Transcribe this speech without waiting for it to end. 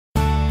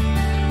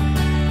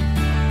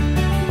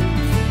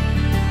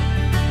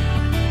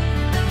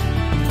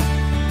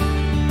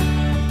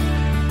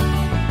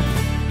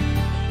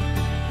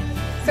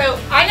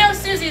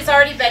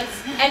already been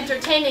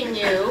entertaining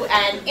you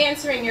and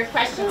answering your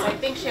questions. I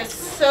think she has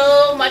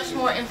so much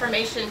more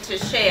information to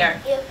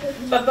share.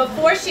 But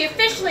before she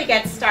officially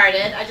gets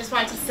started, I just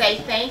want to say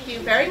thank you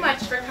very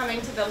much for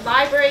coming to the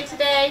library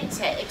today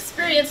to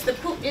experience the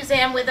Poop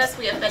Museum with us.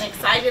 We have been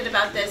excited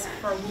about this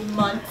for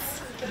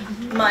months.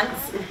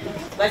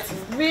 Let's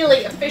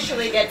really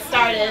officially get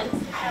started.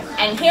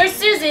 And here's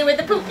Susie with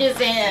the Poop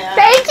Museum.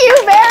 Thank you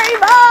very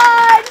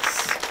much.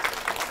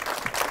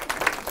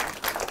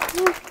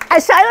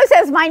 As Shiloh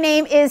says, my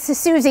name is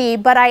Susie,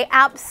 but I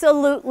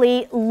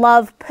absolutely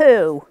love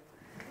poo.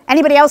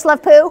 Anybody else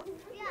love poo?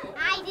 Yeah,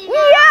 I do.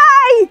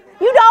 Yay!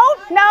 You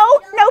don't? No?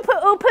 No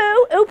poo, ooh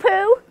poo, ooh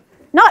poo.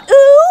 Not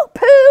ooh,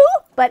 poo,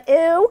 but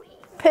ooh,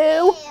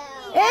 poo.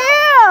 Ew.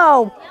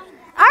 All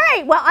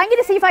right, well, I'm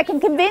going to see if I can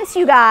convince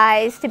you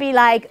guys to be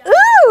like,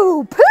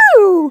 ooh,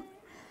 poo.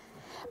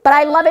 But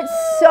I love it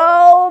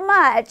so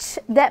much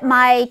that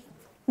my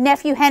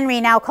nephew Henry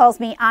now calls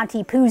me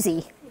Auntie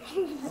Poozy.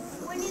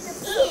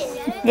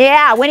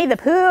 Yeah, Winnie the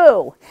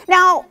Pooh.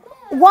 Now,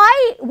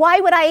 why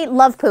would I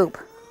love poop?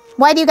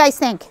 Why do you guys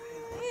think?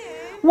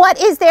 What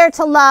is there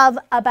to love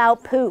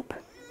about poop?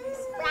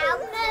 Brown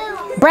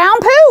poop. Brown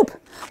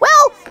poop.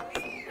 Well,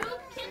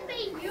 Poop can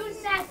be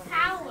used as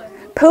power.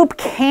 poop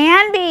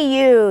can be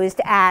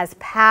used as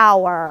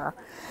power.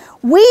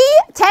 We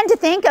tend to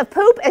think of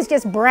poop as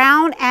just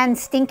brown and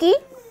stinky.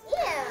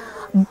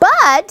 Yeah.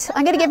 But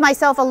I'm going to give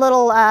myself a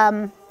little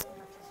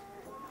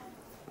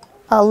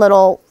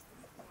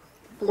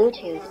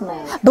Bluetooth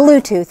mode.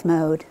 Bluetooth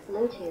mode.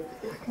 Bluetooth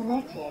is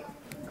connected.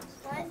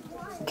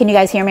 Can you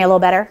guys hear me a little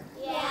better?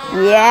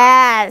 Yeah.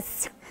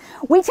 Yes.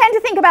 We tend to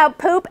think about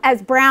poop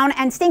as brown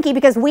and stinky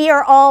because we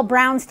are all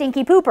brown,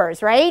 stinky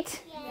poopers,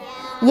 right?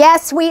 Yeah.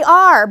 Yes, we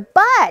are.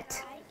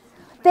 But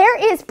there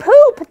is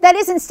poop that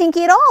isn't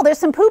stinky at all. There's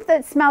some poop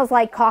that smells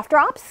like cough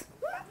drops.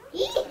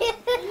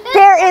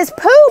 There is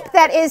poop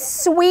that is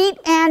sweet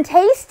and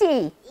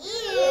tasty.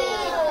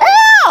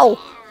 Ew!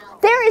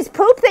 There is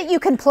poop that you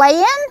can play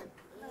in.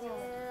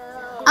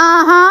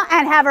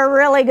 And have a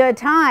really good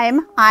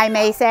time, I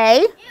may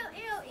say.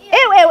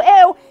 Ew, ew,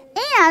 ew.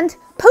 And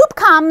poop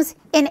comes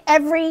in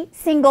every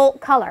single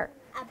color.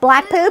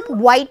 Black poop,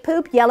 white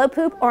poop, yellow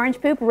poop, orange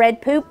poop,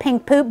 red poop,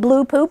 pink poop,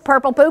 blue poop,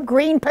 purple poop,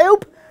 green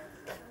poop.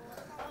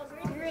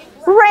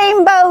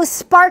 Rainbow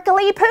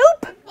sparkly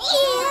poop.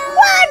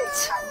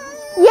 What?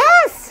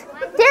 Yes,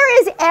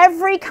 there is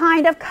every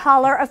kind of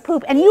color of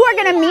poop. And you are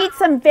going to meet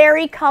some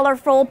very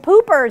colorful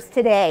poopers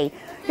today.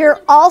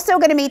 You're also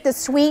going to meet the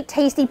sweet,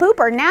 tasty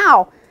pooper.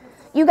 Now,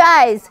 you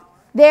guys,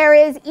 there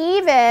is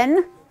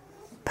even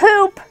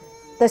poop,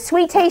 the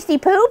sweet, tasty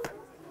poop.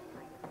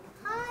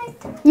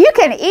 You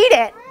can eat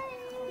it.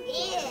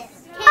 Candy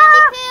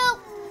poop.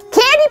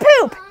 Candy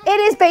poop. It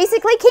is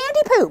basically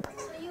candy poop.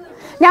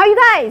 Now, you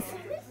guys,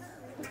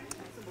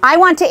 I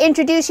want to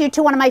introduce you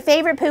to one of my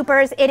favorite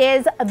poopers. It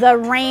is the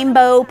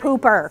rainbow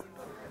pooper.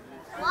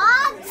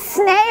 What?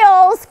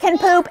 Snails can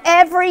poop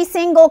every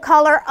single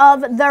color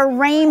of the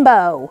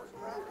rainbow.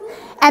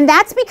 And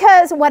that's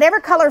because whatever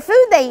color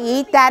food they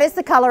eat, that is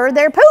the color of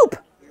their poop.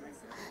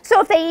 So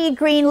if they eat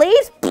green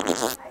leaves,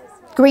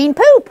 green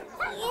poop.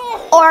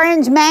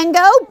 Orange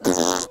mango,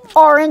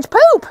 orange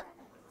poop.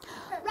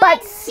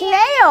 But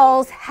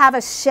snails have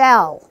a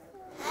shell.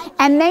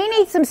 And they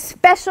need some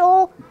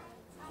special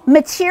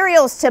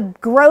materials to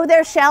grow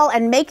their shell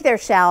and make their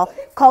shell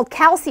called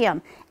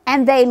calcium.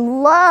 And they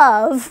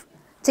love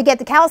to get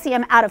the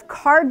calcium out of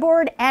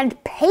cardboard and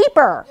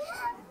paper.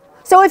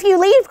 So if you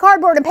leave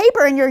cardboard and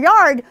paper in your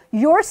yard,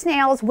 your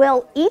snails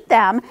will eat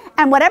them,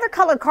 and whatever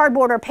color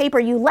cardboard or paper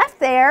you left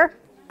there,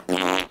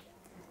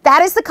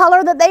 that is the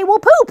color that they will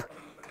poop.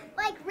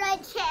 Like red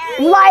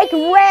cherry. Like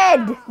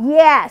red,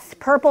 yes.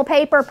 Purple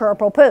paper,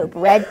 purple poop.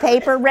 Red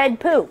paper, red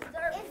poop.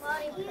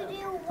 If you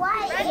do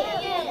white,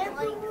 their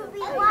poop will be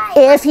white.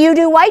 If you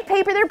do white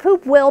paper, their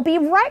poop will be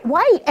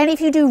white. And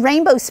if you do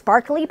rainbow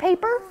sparkly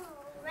paper,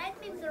 Red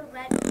means they're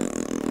red.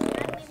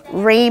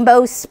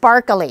 rainbow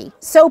sparkly.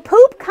 So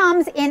poop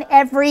comes in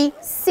every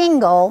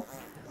single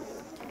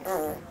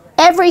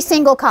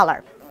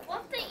color.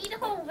 What if they eat a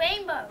whole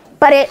rainbow?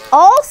 But it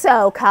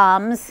also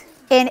comes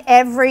in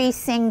every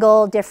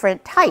single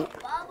different type.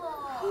 Bubble.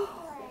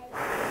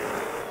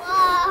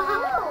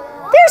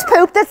 There's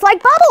poop that's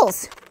like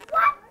bubbles.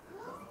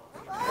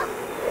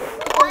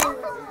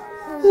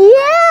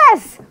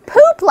 Yes,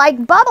 poop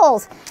like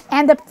bubbles.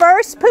 And the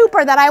first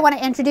pooper that I want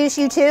to introduce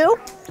you to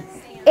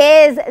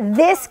is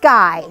this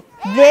guy,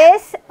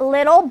 this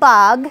little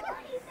bug.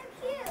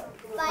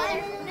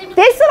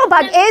 This little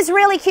bug is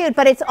really cute,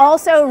 but it's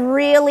also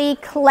really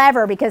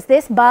clever because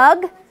this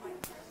bug,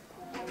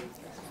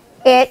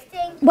 it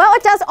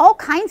does all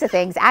kinds of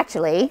things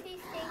actually.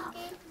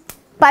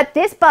 But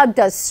this bug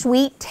does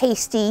sweet,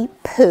 tasty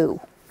poo.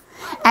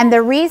 And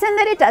the reason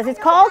that it does, it's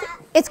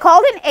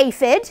called an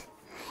aphid,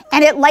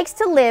 and it likes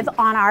to live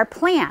on our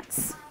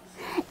plants.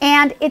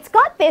 And it's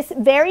got this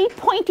very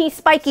pointy,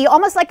 spiky,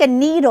 almost like a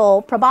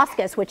needle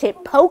proboscis, which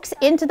it pokes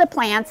into the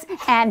plants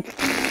and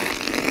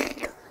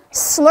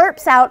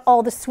slurps out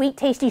all the sweet,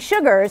 tasty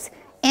sugars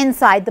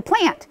inside the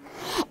plant.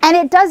 And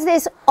it does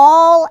this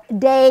all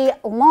day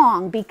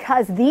long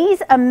because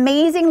these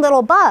amazing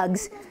little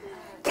bugs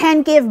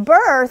can give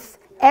birth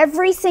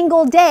every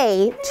single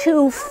day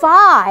to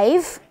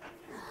 5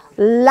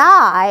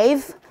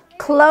 live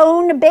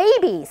clone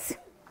babies.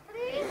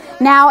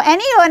 Now,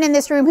 anyone in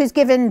this room who's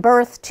given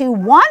birth to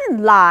 1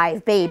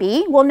 live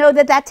baby will know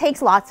that that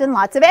takes lots and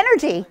lots of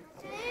energy.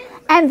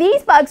 And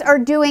these bugs are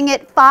doing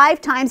it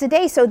 5 times a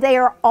day, so they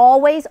are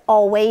always,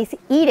 always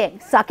eating,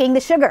 sucking the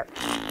sugar.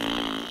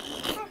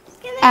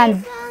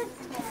 And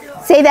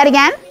say that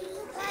again.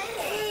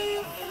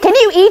 Can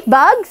you eat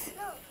bugs?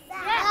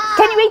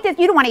 Can you eat this?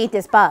 You don't want to eat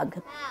this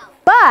bug.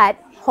 But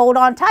hold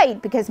on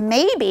tight because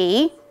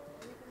maybe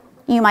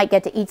you might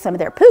get to eat some of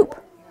their poop.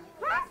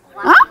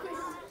 Huh?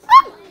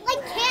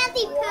 Like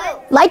candy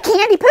poop. Like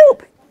candy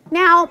poop.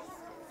 Now,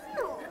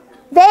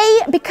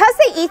 because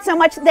they eat so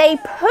much, they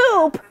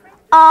poop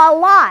a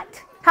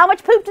lot. How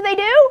much poop do they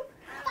do?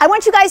 I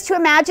want you guys to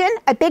imagine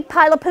a big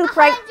pile of poop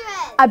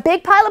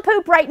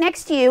right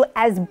next to you,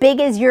 as big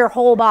as your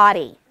whole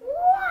body.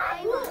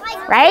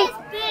 Right?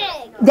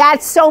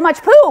 That's so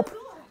much poop.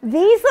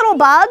 These little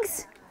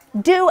bugs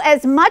do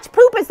as much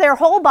poop as their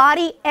whole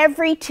body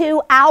every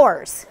 2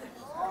 hours.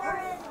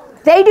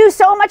 They do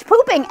so much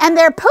pooping, and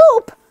their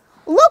poop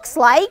looks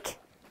like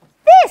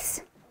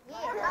this.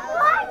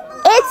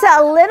 It's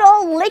a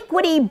little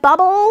liquidy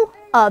bubble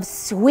of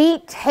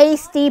sweet,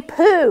 tasty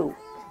poo.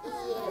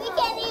 We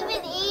can't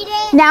even eat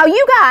it. Now,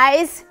 you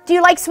guys, do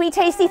you like sweet,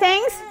 tasty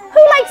things?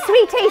 Who likes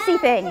sweet, tasty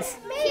things?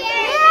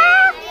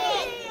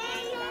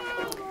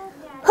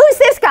 Who's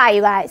this guy,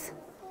 you guys?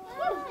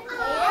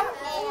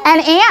 An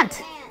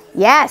ant.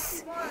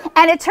 Yes.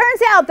 And it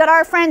turns out that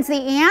our friends, the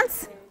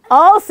ants,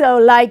 also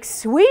like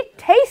sweet,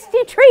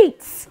 tasty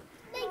treats.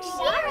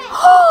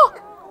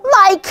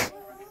 Like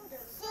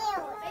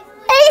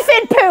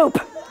aphid poop.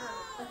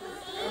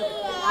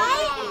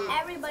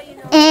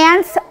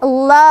 Ants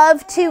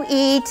love to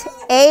eat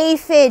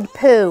aphid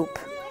poop.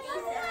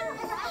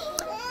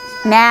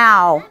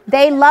 Now,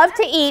 they love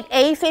to eat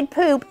aphid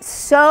poop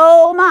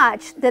so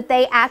much that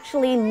they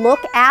actually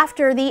look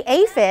after the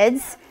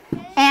aphids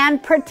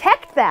and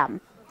protect them.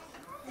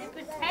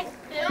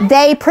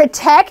 They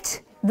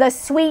protect the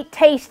sweet,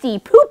 tasty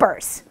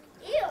poopers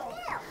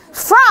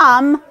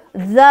from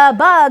the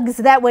bugs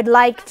that would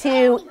like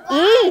to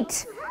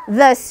eat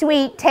the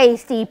sweet,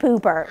 tasty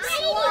poopers.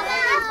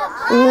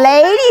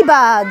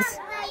 Ladybugs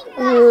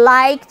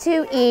like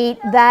to eat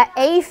the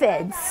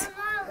aphids.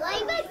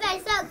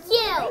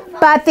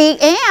 But the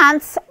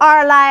ants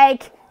are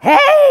like,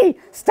 hey,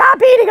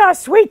 stop eating our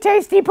sweet,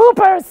 tasty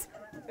poopers.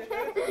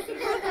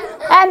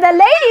 And the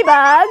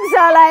ladybugs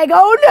are like,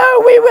 oh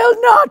no, we will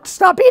not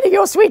stop eating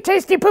your sweet,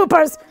 tasty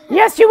poopers.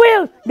 Yes, you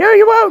will. No,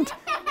 you won't.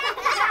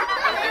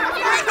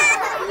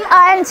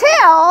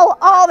 Until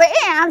all the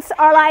ants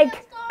are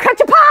like,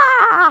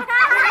 ka-cha-pa!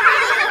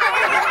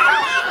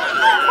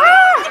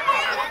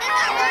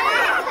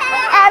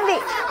 And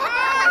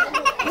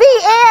the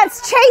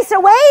ants chase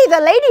away the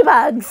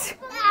ladybugs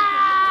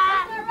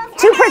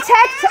to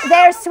protect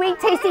their sweet,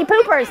 tasty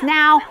poopers.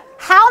 Now,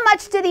 how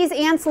much do these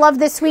ants love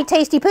this sweet,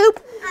 tasty poop?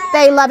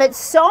 They love it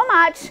so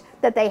much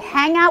that they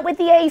hang out with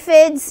the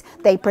aphids,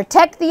 they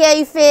protect the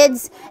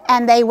aphids,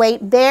 and they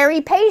wait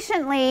very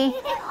patiently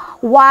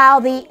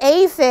while the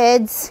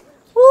aphids,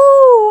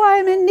 ooh,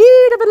 I'm in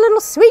need of a little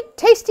sweet,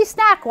 tasty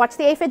snack. Watch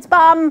the aphids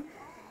bum.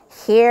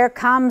 Here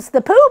comes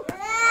the poop.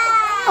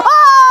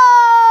 Oh!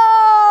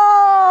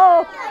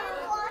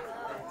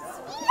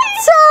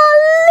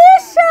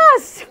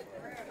 Delicious!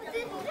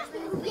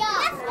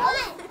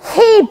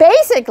 He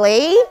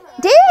basically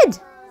did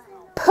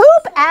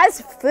poop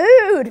as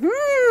food.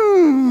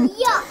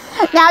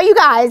 Now, you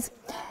guys,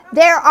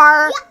 there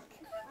are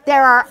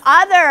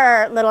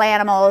other little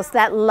animals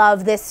that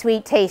love this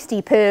sweet,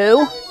 tasty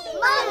poo.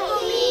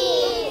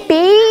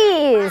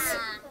 Bees.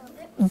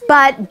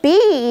 But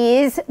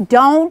bees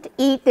don't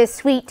eat this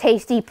sweet,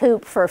 tasty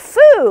poop for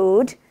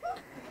food.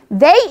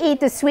 They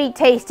eat the sweet,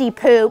 tasty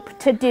poop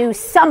to do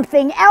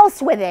something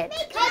else with it.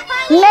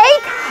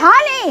 Make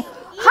honey.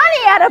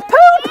 Honey out of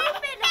poop.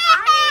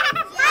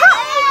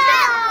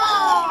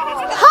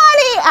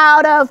 Honey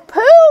out of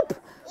poop.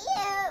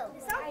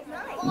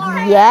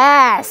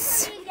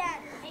 Yes.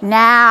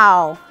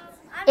 Now,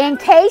 in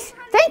case,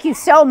 thank you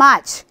so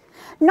much.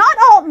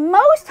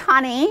 Most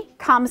honey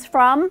comes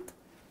from,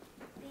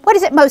 what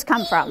does it most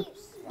come from?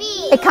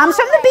 Bees. It comes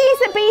from the bees.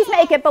 The bees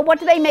make it, but what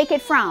do they make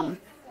it from?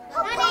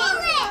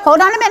 Hold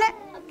on a minute.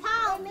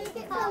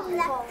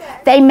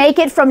 They make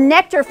it from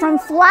nectar from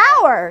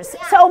flowers.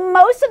 So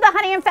most of the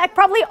honey, in fact,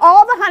 probably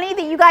all the honey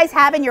that you guys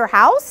have in your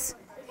house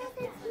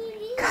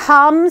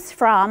comes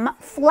from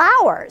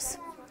flowers.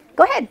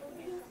 Go ahead.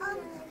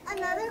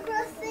 Another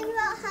gross thing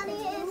about honey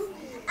is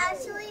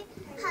actually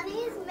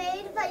honey is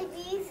made by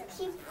bees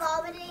keep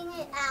vomiting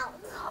it out.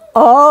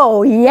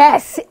 Oh,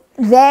 yes.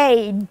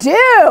 They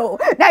do.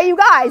 Now, you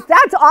guys,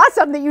 that's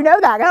awesome that you know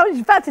that. I was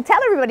about to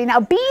tell everybody.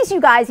 Now, bees,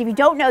 you guys, if you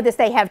don't know this,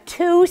 they have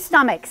two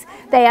stomachs.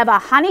 They have a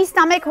honey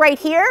stomach right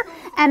here,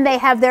 and they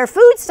have their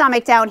food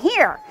stomach down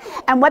here.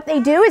 And what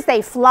they do is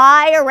they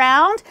fly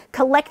around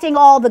collecting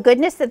all the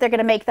goodness that they're going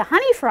to make the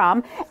honey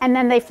from, and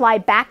then they fly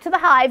back to the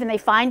hive, and they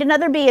find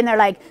another bee, and they're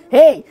like,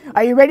 hey,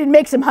 are you ready to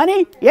make some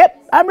honey?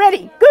 Yep, I'm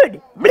ready.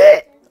 Good.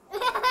 Bleh.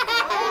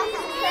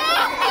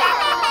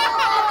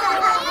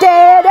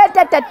 Your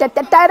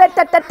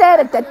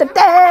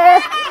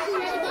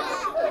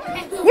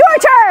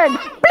turn.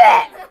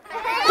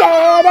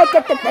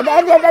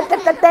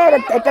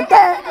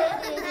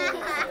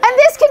 And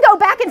this can go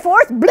back and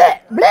forth.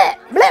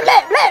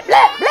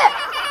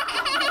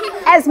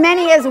 As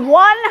many as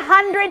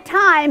 100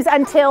 times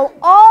until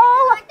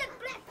all of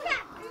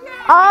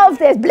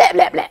this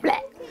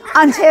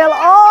until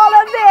all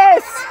of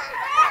this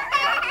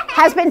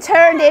has been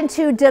turned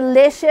into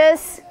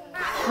delicious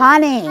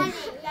honey.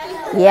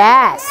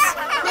 Yes.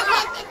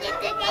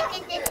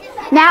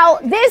 Now,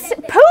 this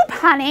poop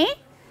honey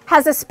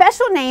has a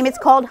special name. It's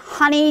called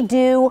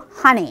honeydew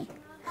honey.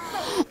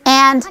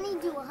 And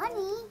Honeydew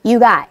honey. you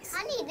guys,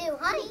 Honeydew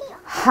honey.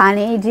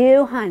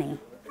 honeydew honey.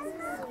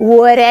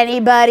 Would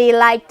anybody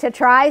like to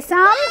try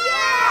some?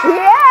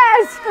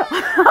 Yes.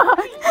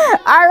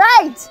 All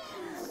right.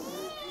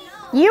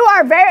 You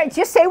are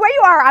just say where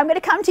you are. I'm going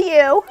to come to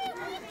you.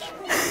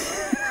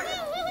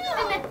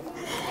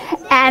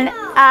 And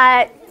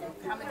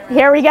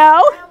here we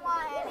go.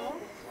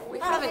 We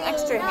have an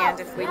extra hand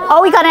if we...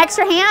 Oh, we got an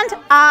extra hand?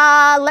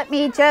 Let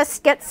me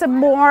just get some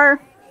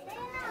more.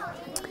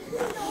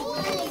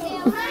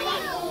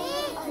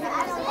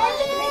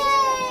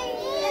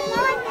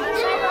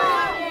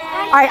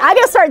 All right, I'm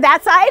going to start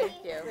that side.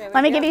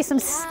 Let me give you some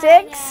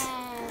sticks.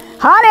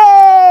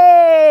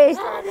 Honey!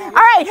 All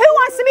right, who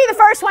wants to be the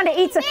first one to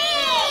eat some?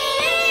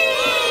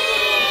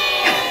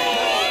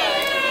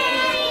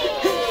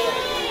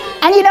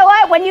 And you know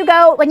what? When you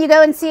go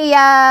and see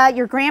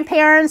your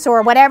grandparents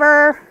or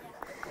whatever,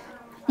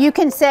 you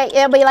can say,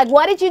 it'll be like,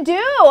 what did you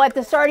do at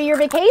the start of your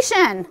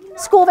vacation,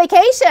 school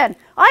vacation?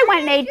 I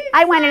went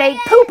and ate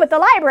poop at the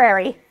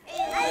library.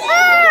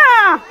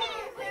 Ah!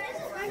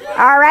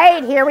 All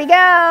right, here we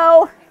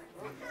go.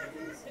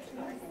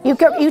 You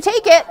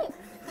take it.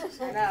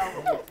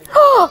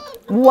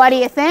 What do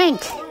you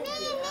think?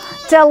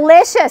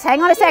 Delicious.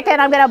 Hang on a second.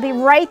 I'm going to be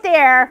right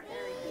there.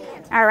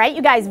 All right,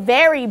 you guys,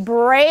 very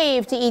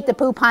brave to eat the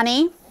poop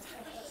honey.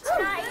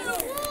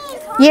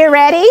 You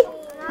ready?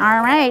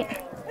 All right.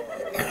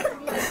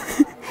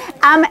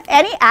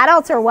 Any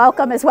adults are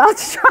welcome as well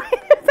to try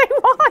it if they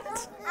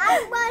want. I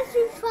want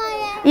to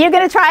try it. You're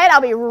going to try it?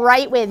 I'll be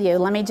right with you.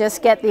 Let me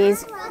just get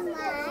these.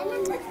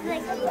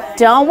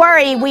 Don't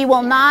worry, we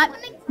will not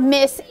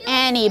miss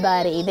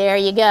anybody. There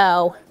you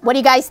go. What do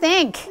you guys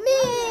think?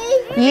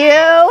 Me.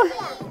 You?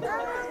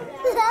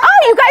 Oh,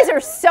 you guys are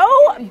so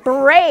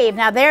brave.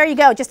 Now, there you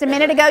go. Just a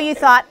minute ago, you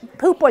thought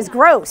poop was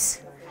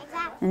gross.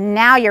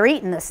 Now you're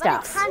eating the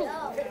stuff.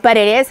 But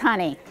it is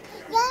honey.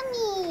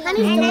 Yummy.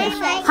 Honey's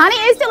delicious. Honey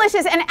is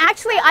delicious. And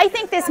actually, I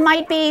think this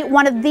might be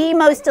one of the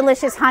most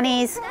delicious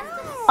honeys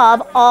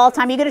of all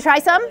time. You going to try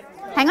some?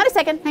 Hang on a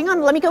second. Hang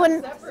on. Let me go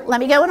in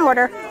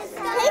order.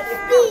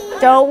 Tasty.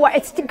 Don't worry.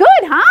 It's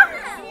good, huh?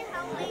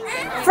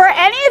 For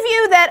any of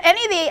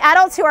the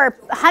adults who are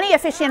honey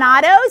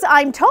aficionados,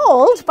 I'm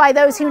told by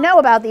those who know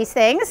about these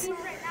things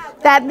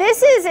that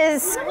this is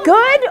as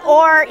good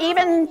or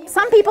even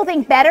some people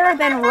think better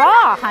than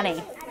raw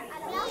honey.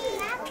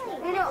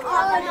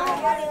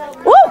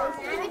 Woo!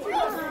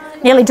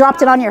 Nearly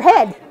dropped it on your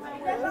head.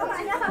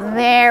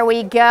 There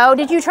we go.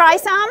 Did you try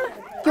some?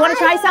 Do you want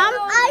to try some?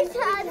 I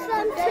tried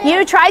some too.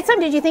 You tried some?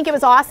 Did you think it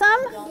was awesome?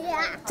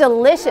 Yeah.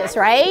 Delicious,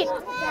 right?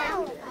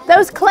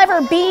 Those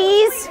clever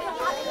bees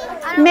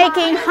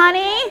making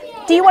honey.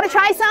 Do you want to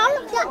try some?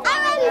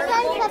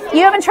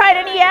 You haven't tried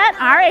any yet?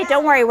 All right,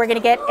 don't worry. We're going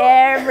to get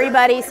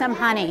everybody some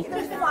honey. All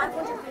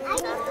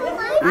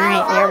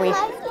right,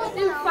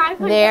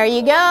 there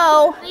you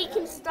go.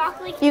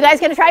 You guys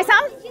going to try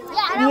some?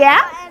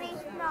 Yeah?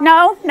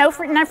 No? Not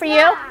for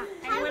you?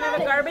 Anyone have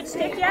a garbage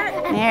stick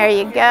yet? There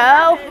you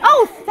go.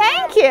 Oh,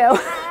 thank you.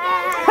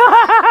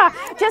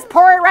 Just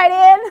pour it right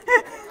in.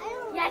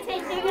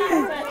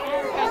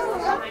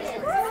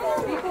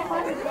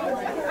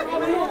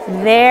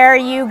 There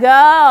you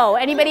go.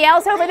 Anybody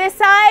else over this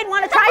side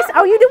want to try some?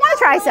 Oh, you do want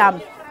to try some.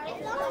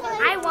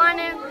 I want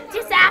him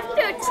just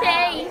after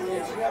taste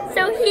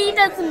so he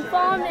doesn't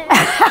vomit.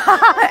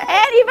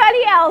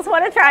 Anybody else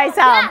want to try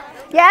some?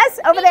 Yes,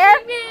 over there?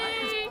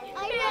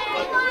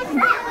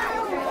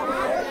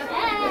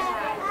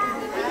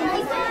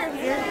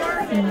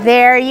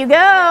 There you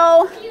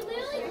go.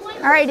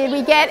 All right, did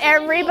we get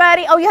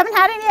everybody? Oh, you haven't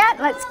had any yet?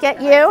 Let's get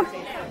you.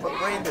 What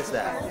brand is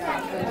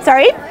that?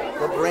 Sorry?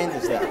 What brand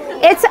is that?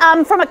 It's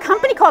from a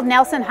company called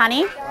Nelson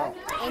Honey.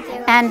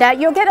 And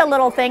you'll get a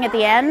little thing at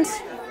the end.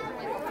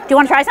 Do you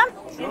want to try some?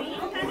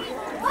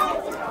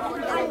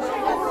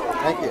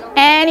 Thank you.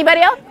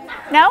 Anybody else?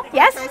 No?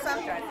 Yes?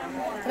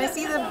 Can I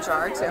see the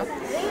jar too?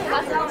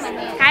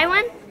 Try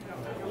one?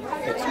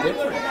 It's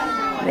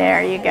different.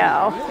 There you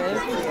go.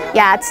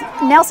 Yeah, it's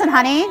Nelson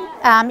Honey.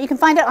 You can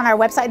find it on our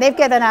website. They've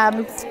given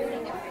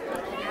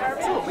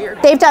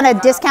they've done a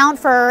discount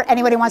for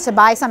anybody who wants to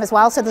buy some as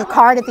well. So the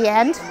card at the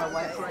end.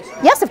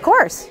 Yes, of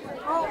course.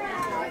 How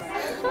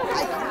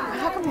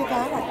come you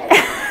got it?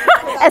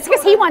 That's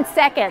because he wants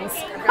seconds.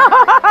 Thank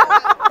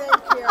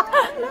you.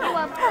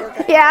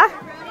 Yeah.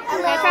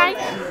 Okay, try.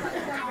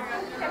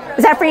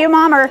 Is that for you,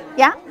 Mom, or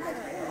yeah?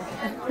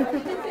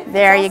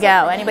 There you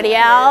go. Anybody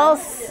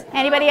else?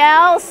 Anybody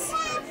else?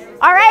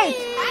 All right.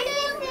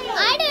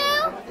 I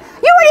do.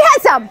 You already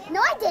had some. No,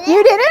 I didn't.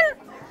 You didn't?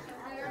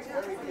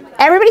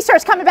 Everybody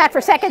starts coming back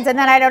for seconds, and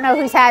then I don't know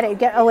who's had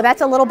it. Oh,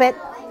 that's a little bit.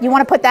 You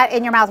want to put that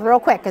in your mouth real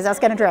quick because that's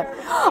going to drip.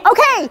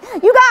 Okay,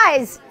 you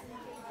guys.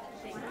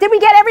 Did we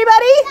get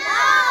everybody?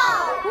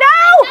 No.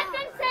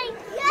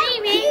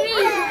 Me.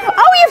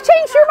 Oh, you've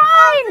changed your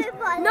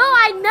mind. No,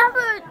 I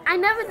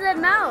never said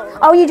no.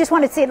 Oh, you just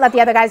wanted to see, let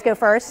the other guys go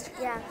first?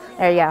 Yeah.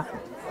 There you go.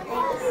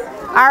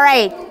 All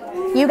right,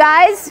 you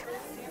guys.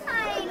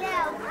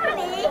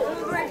 Honey.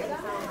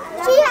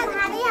 She has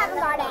honey, haven't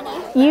got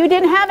any. You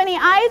didn't have any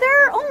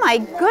either? Oh my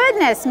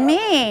goodness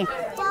me.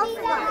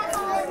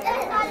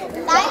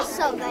 That's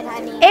so good,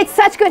 honey. It's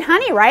such good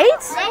honey,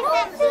 right?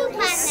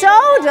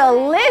 So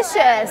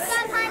delicious.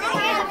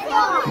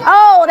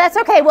 Oh, that's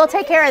okay. We'll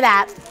take care of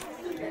that.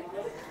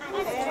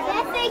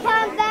 Yes, they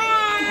come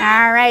back.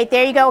 All right,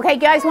 there you go. Okay, you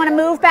guys want to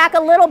move back a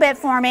little bit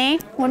for me?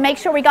 We'll make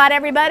sure we got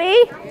everybody.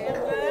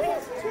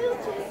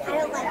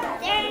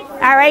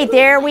 All right,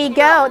 there we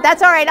go.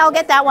 That's all right. I'll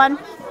get that one.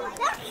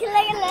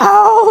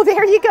 Oh,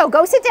 there you go.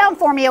 Go sit down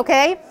for me,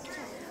 okay?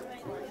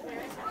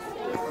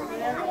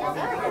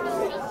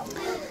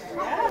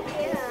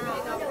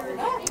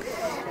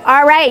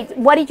 All right,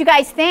 what did you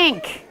guys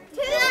think?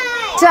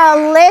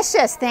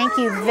 Delicious. Thank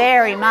you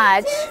very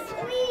much.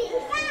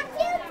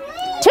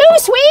 Too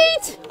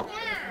sweet?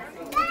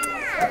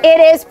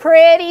 It is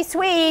pretty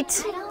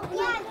sweet.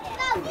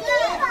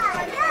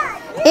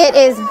 It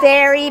is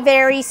very,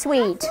 very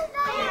sweet.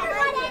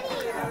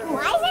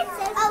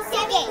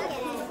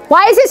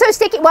 Why is it so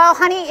sticky? Well,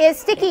 honey is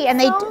sticky, and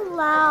So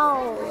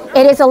loud.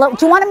 it is a little.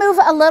 Do you want to move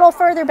a little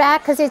further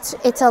back because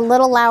it's a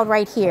little loud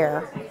right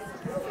here?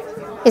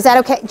 Is that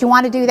okay? Do you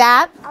want to do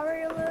that? Are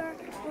we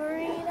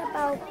worried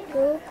about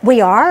poop?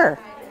 We are.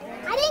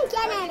 I didn't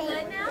get any.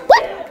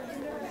 What?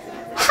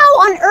 How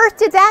on earth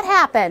did that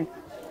happen?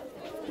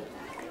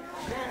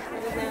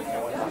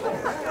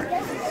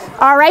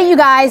 All right, you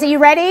guys, are you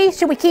ready?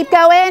 Should we keep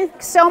going?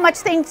 So much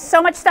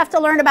stuff to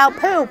learn about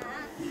poop.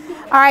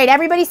 All right,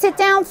 everybody sit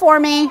down for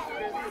me.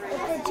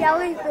 The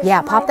jellyfish.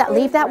 Yeah, pop that,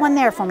 leave that one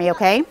there for me,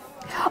 okay?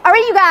 All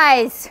right, you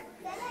guys.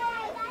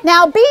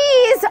 Now,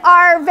 bees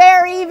are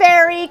very,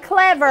 very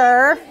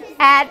clever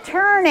at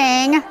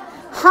turning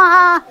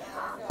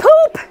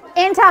poop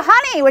into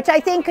honey, which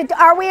I think,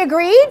 are we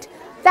agreed?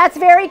 That's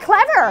very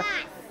clever.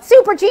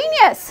 Super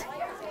genius.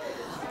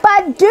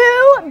 But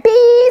do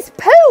bees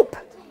poop?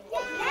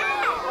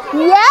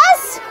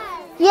 Yes?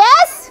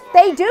 Yes,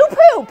 they do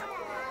poop.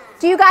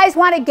 Do you guys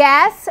want to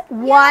guess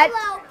what?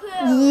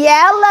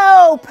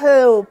 Yellow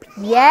poop.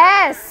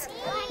 Yes.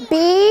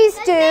 Bees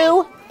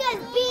do. Because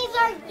bees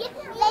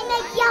they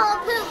make yellow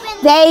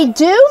poop. They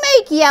do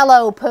make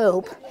yellow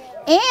poop.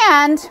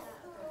 And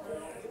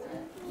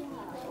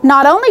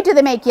not only do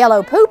they make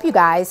yellow poop, you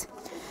guys,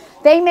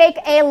 they make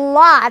a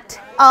lot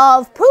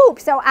of poop.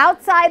 So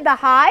outside the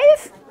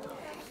hive,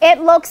 it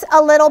looks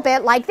a little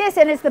bit like this.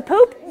 And as the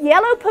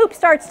yellow poop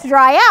starts to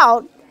dry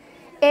out,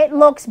 it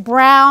looks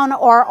brown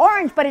or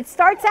orange, but it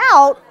starts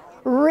out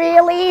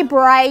really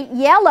bright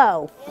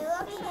yellow.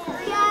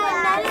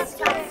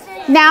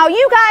 Now,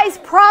 you guys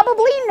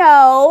probably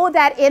know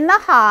that in the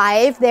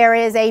hive, there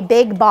is a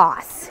big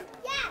boss.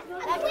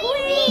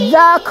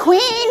 The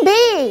queen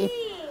bee.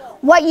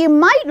 What you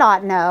might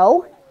not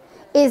know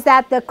is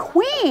that the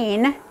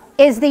queen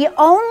is the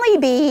only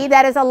bee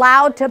that is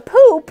allowed to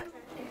poop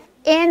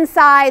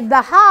inside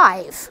the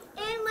hive.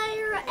 And lay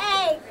your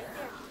egg.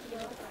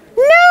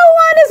 No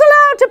one is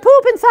allowed to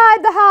poop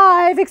inside the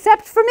hive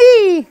except for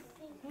me.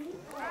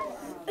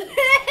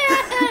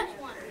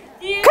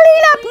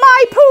 Clean up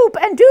my poop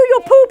and do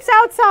your poops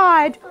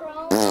outside.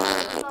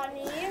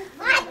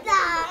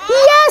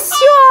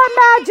 Yes, Your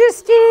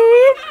Majesty.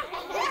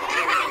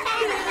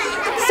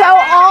 So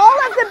all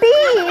of the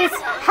bees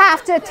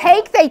have to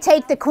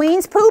take the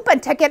queen's poop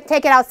and take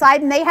it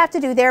outside, and they have to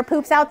do their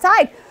poops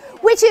outside,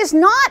 which is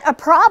not a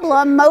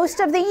problem most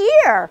of the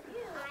year.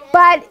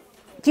 But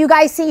do you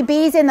guys see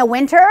bees in the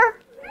winter?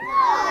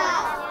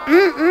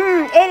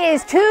 It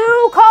is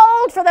too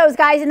cold for those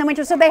guys in the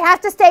winter, so they have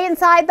to stay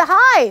inside the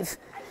hive.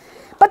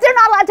 But they're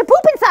not allowed to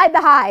poop inside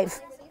the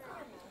hive.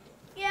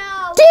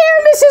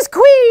 Dear Mrs.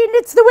 Queen,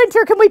 it's the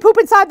winter. Can we poop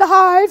inside the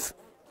hive?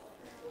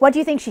 What do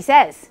you think she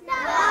says? No.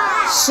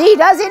 She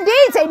does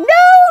indeed say, no,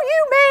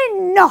 you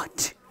may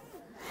not.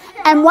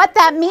 And what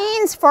that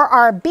means for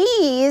our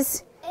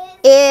bees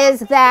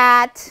is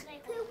that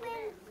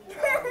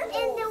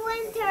In the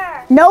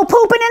winter. no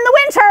pooping in the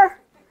winter.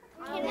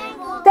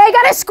 They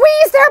gotta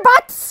squeeze their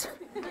butts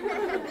and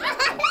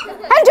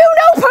do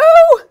no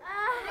poo.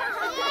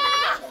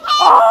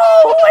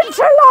 Oh,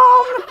 winter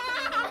long.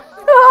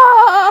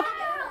 Ah.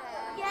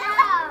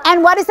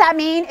 And what does that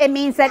mean? It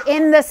means that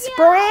in the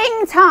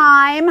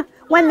springtime,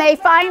 when they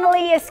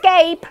finally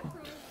escape,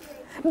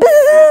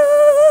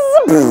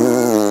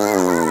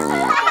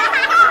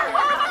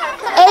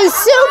 a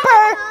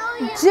super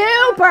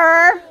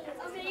duper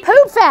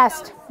poop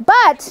fest.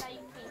 But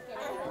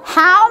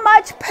how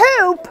much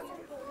poop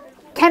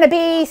can a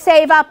bee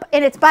save up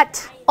in its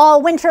butt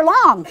all winter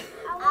long?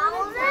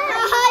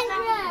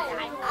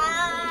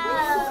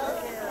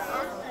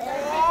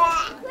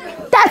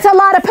 That's a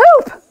lot of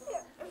poop.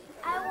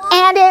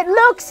 And it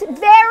looks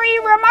very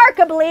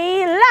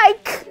remarkably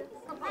like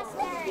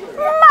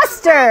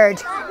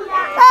mustard.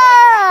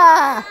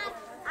 Ah.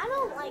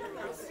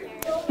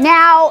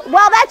 Now,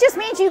 well, that just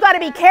means you got to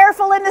be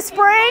careful in the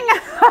spring,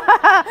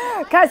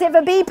 because if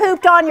a bee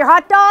pooped on your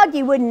hot dog,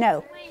 you wouldn't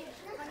know.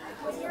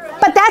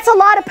 But that's a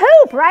lot of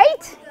poop,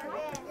 right?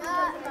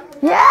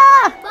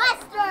 Yeah.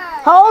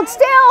 Hold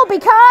still,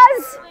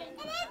 because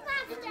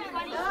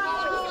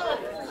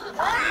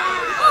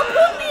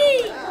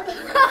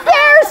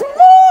there's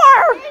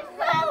more.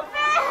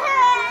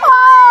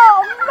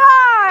 Oh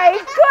my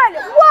good.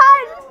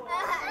 What?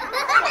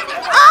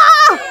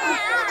 Ah!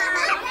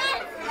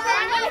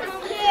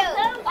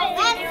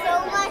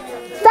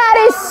 That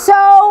is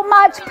so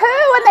much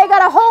poo, and they got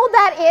to hold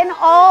that in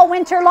all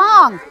winter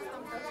long.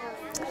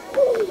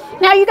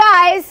 Now, you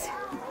guys,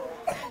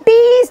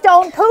 bees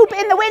don't poop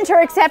in the winter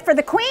except for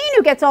the queen,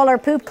 who gets all her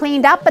poop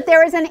cleaned up, but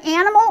there is an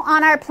animal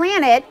on our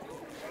planet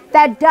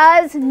that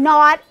does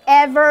not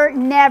ever,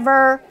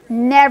 never,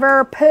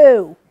 never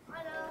poo.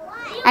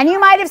 And you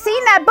might have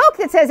seen that book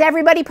that says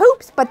everybody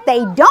poops, but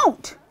they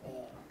don't.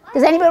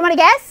 Does anybody want to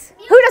guess?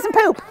 Who doesn't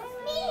poop?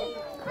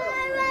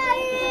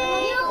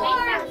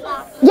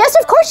 Yes,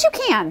 of course you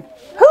can.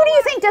 Who do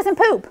you think doesn't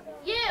poop?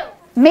 You.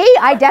 Me?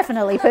 I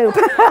definitely poop.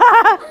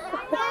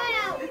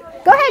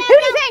 Go ahead, who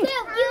do you think?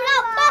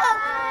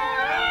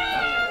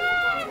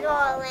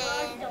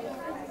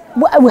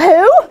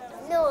 Who?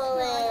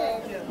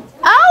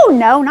 Oh,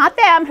 no, not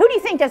them. Who do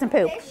you think doesn't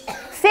poop?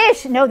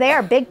 Fish. No, they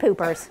are big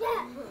poopers.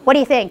 What do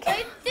you think? They're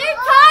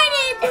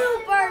tiny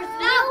poopers,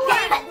 not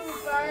big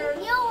poopers.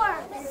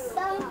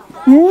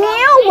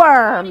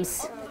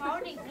 Mealworms.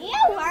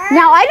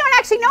 Now, I don't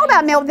actually know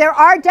about meal. There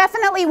are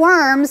definitely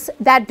worms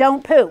that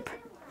don't poop.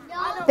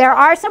 There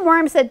are some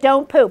worms that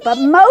don't poop, but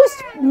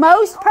most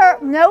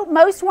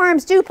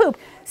worms do poop.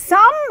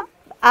 Some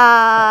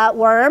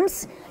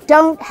worms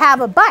don't have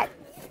a butt.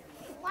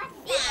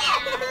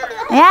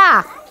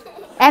 Yeah,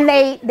 and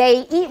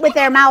they eat with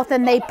their mouth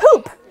and they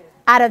poop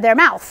out of their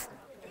mouth.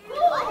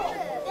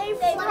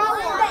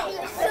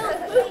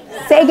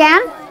 Say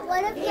again?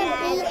 What if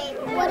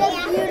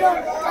you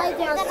don't like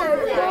mustard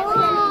and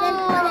then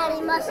put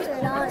any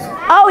mustard on it?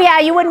 Oh yeah,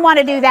 you wouldn't want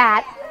to do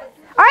that.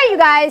 All right, you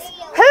guys,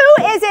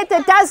 who is it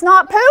that does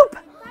not poop?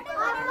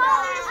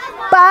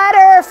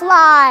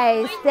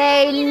 Butterflies.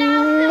 They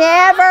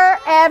never,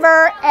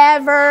 ever,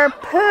 ever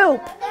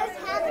poop.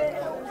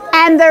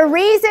 And the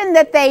reason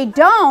that they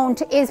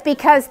don't is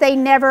because they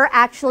never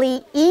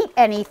actually eat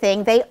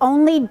anything. They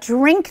only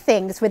drink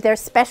things with their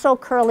special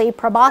curly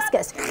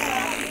proboscis.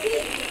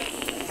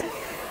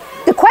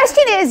 The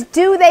question is,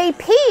 do they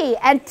pee?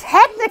 And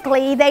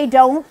technically, they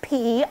don't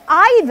pee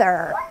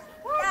either.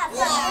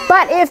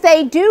 But if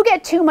they do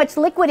get too much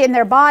liquid in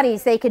their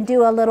bodies, they can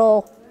do a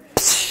little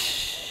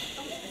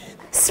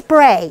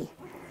spray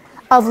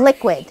of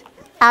liquid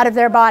out of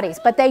their bodies.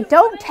 But they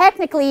don't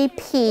technically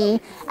pee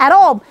at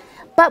all.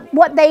 But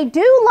what they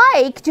do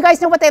like, do you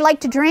guys know what they like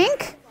to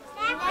drink?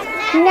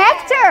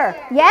 Nectar.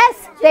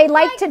 Yes, they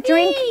like to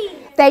drink.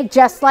 They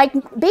just like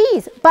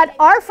bees. But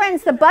our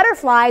friends, the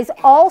butterflies,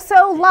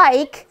 also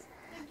like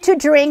to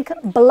drink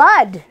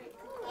blood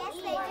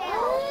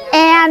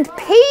and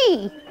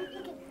pee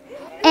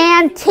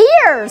and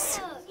tears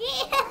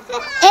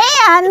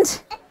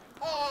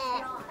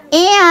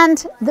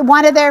and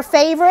one of their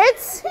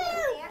favorites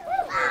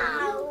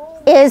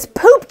is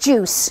poop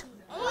juice.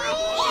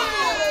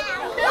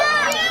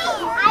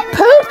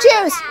 Poop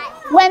juice.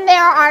 When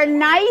there are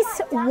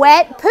nice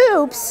wet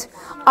poops,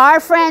 our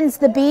friends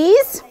the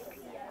bees,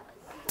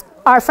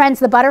 our friends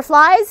the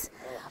butterflies,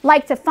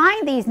 like to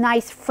find these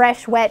nice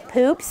fresh wet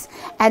poops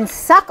and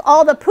suck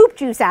all the poop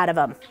juice out of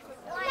them.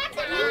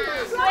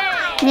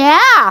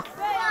 Yeah.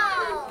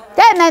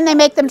 Then they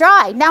make them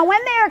dry. Now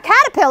when they're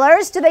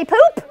caterpillars, do they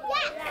poop?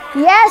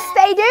 Yes,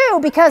 they do,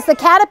 because the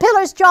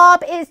caterpillar's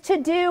job is to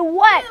do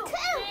what?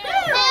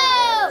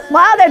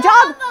 Well, their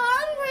job...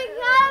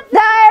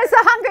 There's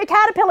a hungry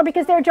caterpillar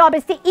because their job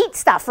is to eat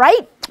stuff,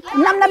 right?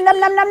 Num, num, num,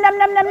 num, num, num,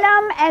 num, num,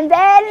 num, and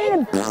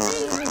then...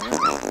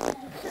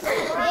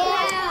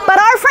 But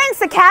our friends,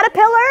 the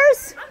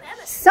caterpillars,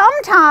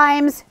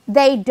 sometimes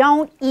they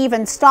don't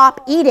even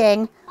stop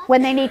eating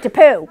when they need to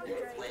poo.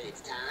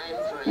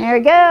 There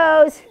it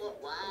goes.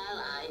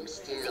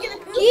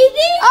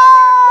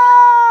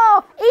 Oh!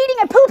 eating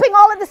and pooping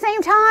all at the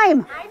same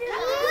time.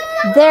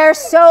 They're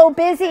so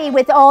busy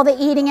with all the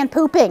eating and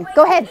pooping.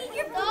 Go ahead.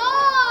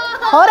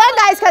 Hold on,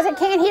 guys, because I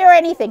can't hear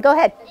anything. Go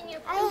ahead.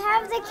 I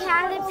have the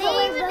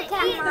caterpillar book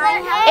at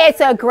my house.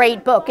 It's a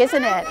great book,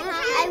 isn't it? I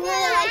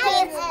really like it.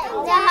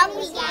 It's the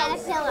Hungry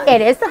Caterpillar.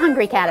 It is the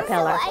Hungry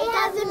Caterpillar. I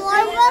have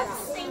more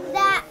books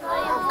that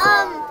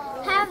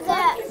have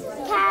the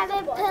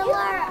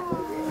caterpillar,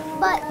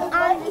 but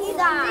on the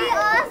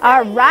side.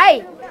 All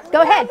right.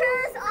 Go ahead.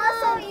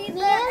 Also, me and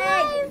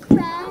my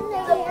friend,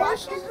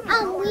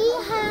 we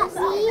had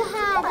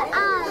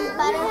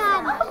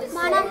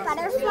monarch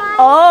butterflies.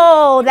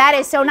 Oh, that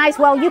is so nice.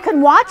 Well, you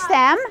can watch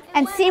them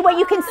and see what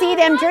you can see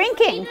them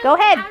drinking. Go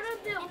ahead.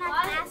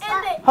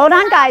 Hold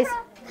on, guys.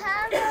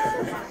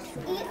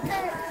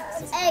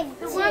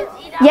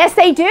 Yes,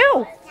 they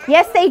do.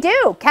 Yes, they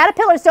do.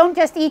 Caterpillars don't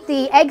just eat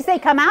the eggs they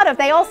come out of.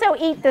 They also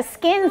eat the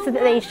skins that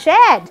they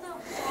shed.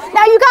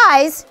 Now, you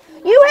guys,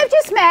 you have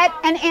just met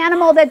an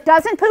animal that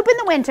doesn't poop in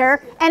the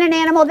winter and an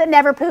animal that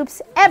never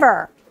poops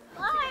ever.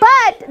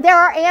 But there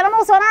are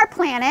animals on our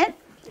planet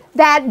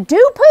that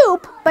do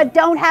poop but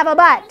don't have a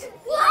butt.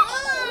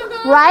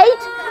 Right?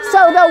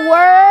 So the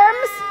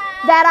worms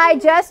that I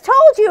just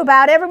told you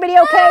about, everybody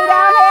okay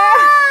down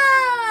there?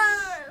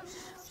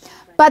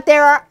 But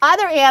there are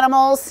other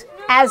animals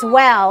as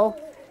well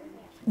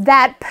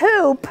that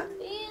poop.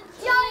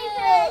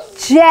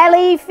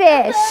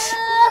 Jellyfish.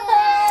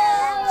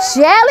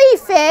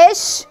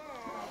 Jellyfish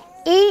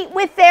eat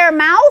with their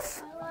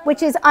mouth,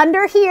 which is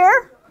under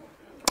here,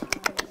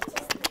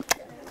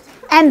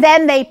 and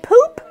then they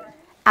poop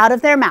out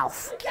of their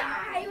mouth.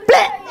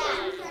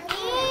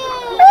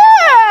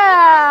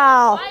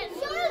 Wow.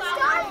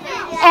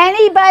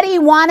 Anybody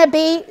want to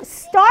be?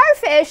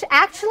 Starfish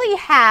actually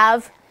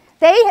have,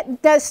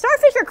 the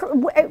starfish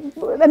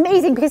are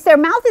amazing because their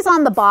mouth is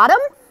on the bottom,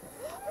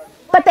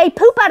 but they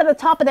poop out of the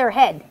top of their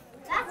head.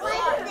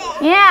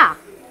 Yeah.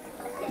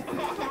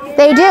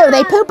 They do.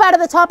 They poop out of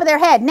the top of their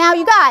head. Now,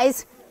 you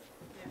guys,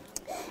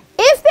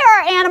 if there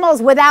are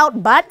animals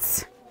without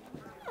butts,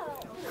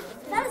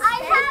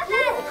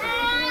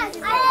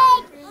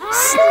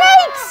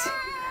 snakes.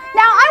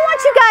 Now, I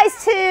want you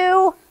guys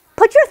to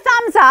put your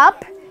thumbs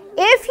up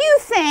if you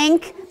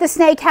think the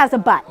snake has a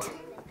butt.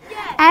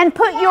 And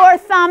put your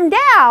thumb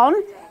down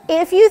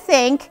if you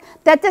think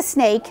that the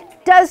snake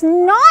does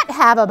not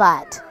have a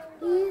butt.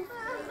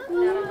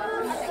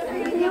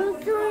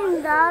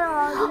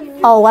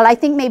 Oh, well, I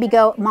think maybe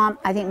Mom,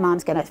 I think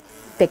Mom's going to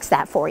fix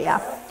that for you.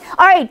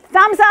 All right,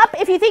 thumbs up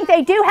if you think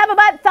they do have a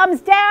butt.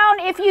 Thumbs down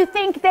if you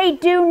think they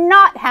do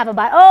not have a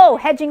butt. Oh,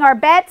 hedging our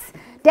bets.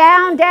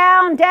 Down,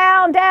 down,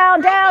 down,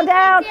 down, down,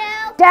 down,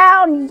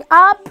 down,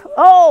 up.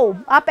 Oh,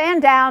 up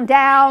and down,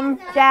 down,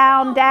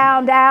 down,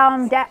 down,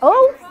 down, down.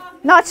 Oh,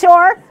 not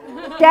sure.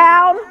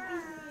 Down,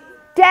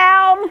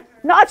 down,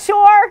 not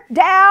sure.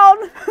 Down.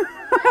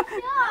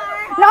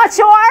 Not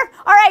sure.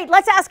 All right,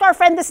 let's ask our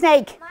friend the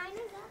snake.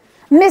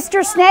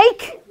 Mr.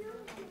 Snake,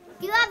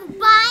 Do you have a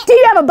butt? do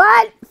you have a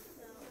butt?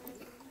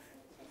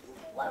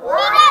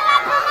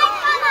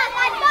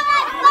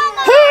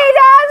 He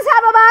does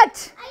have a butt.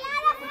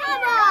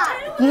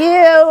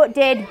 You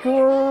did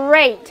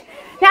great.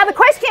 Now the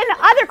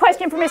other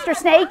question for Mr.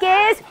 Snake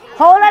is,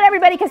 hold on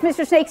everybody, because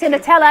Mr. Snake's going to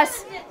tell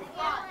us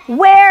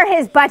where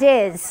his butt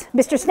is.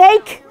 Mr.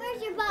 Snake,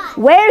 Where's your butt?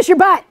 where's your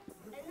butt?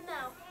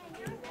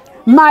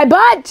 My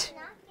butt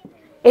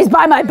is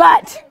by my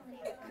butt.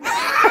 We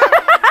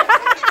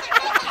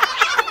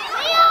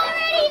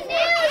already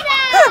knew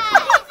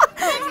that.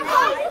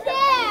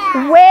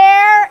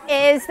 Where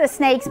is the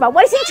snake's butt?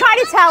 What is he trying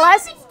to tell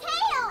us?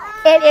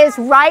 It is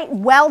right.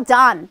 Well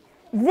done.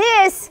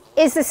 This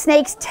is the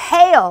snake's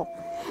tail,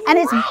 and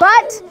its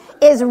butt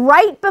is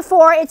right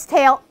before its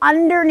tail,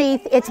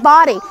 underneath its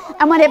body.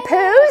 And when it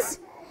poos,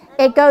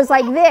 it goes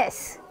like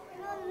this.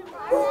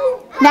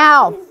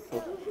 Now,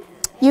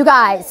 you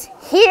guys,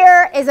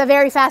 here is a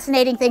very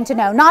fascinating thing to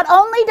know. Not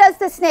only does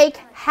the snake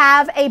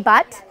have a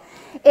butt,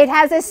 it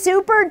has a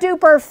super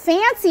duper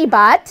fancy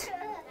butt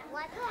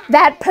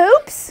that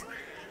poops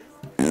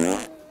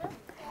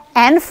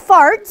and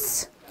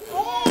farts.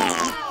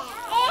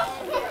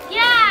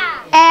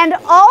 And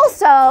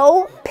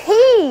also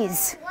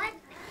pees.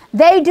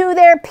 They do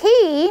their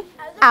pee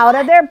out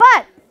of their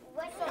butt.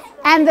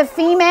 And the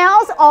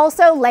females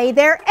also lay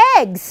their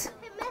eggs.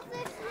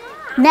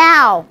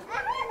 Now,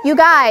 you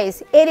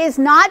guys, it is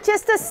not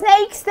just the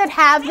snakes that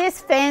have this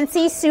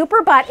fancy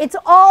super butt. It's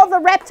all the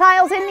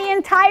reptiles in the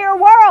entire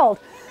world.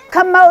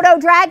 Komodo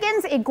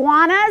dragons,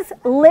 iguanas,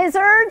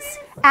 lizards,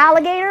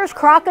 alligators,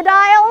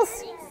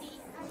 crocodiles.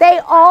 They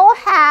all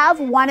have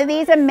one of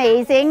these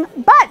amazing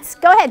butts.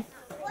 Go ahead.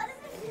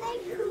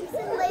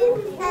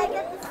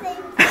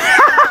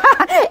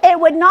 It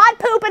would not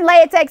poop and lay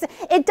its eggs.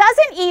 It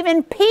doesn't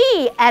even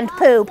pee and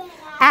poop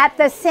at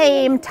the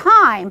same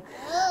time.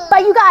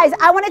 But you guys,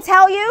 I want to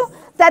tell you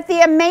that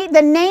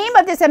the name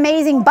of this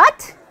amazing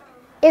butt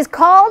is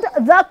called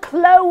the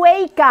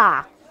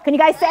cloaca. Can you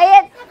guys say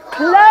it?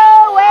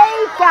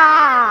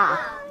 Cloaca.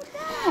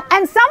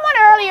 And someone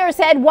earlier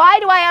said, why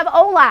do I have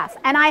Olaf?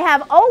 And I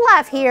have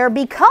Olaf here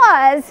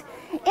because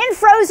in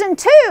Frozen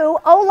 2,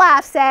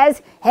 Olaf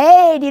says,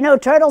 hey, do you know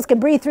turtles can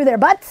breathe through their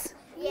butts?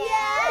 Yeah.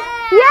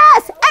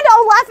 Yes, and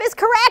Olaf is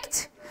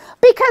correct.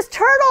 Because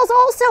turtles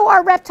also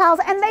are reptiles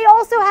and they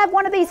also have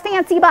one of these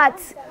fancy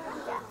butts.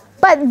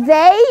 But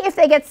they, if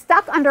they get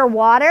stuck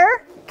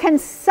underwater, can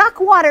suck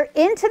water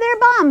into their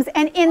bums,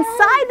 and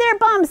inside their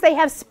bums they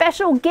have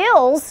special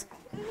gills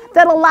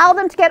that allow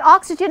them to get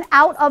oxygen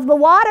out of the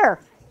water.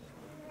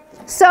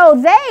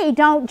 So they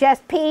don't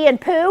just pee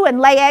and poo and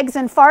lay eggs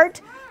and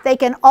fart, they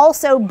can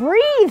also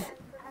breathe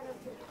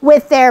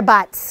with their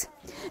butts.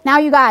 Now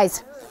you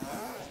guys,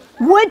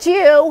 would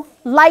you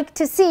like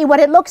to see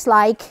what it looks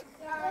like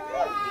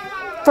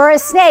for a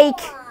snake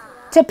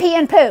to pee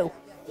and poo?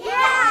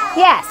 Yeah.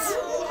 Yes.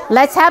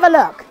 Let's have a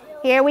look.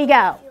 Here we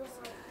go.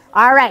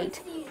 All right.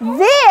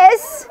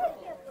 This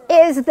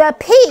is the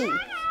pee.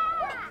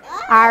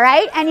 All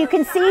right. And you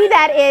can see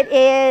that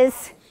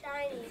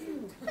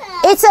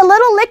it's a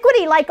little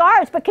liquidy like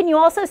ours, but can you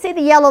also see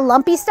the yellow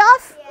lumpy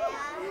stuff?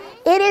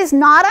 It is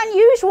not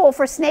unusual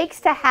for snakes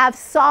to have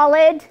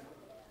solid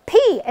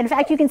pee. In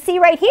fact, you can see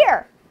right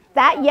here,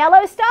 that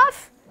yellow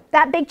stuff,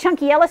 that big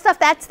chunky yellow stuff,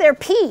 that's their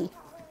pee.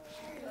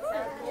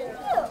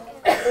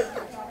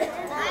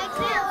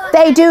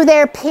 They do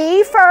their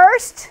pee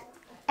first,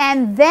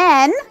 and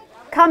then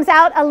comes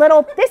out a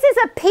little, this is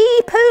a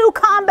pee-poo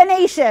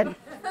combination.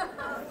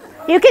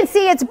 You can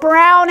see it's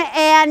brown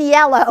and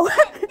yellow.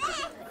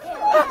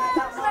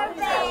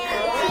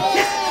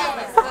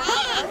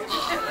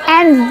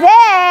 And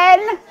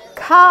then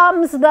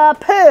comes the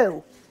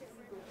poo.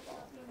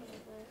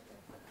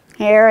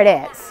 Here it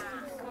is.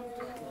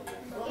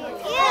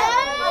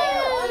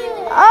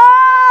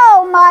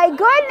 Oh my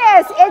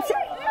goodness, it's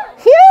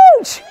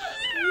huge.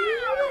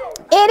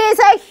 It is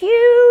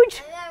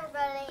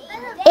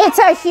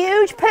a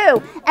huge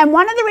poo. And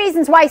one of the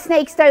reasons why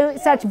snakes do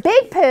such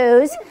big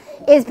poos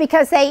is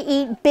because they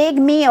eat big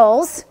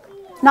meals.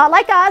 Not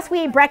like us,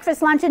 we eat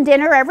breakfast, lunch, and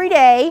dinner every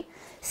day.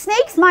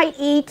 Snakes might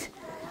eat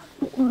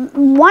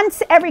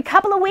once every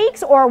couple of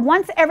weeks or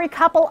once every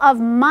couple of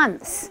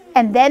months.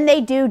 And then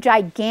they do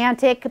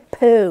gigantic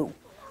poo.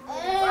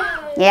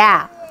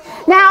 Yeah.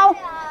 Now,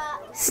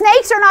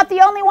 snakes are not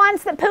the only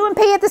ones that poo and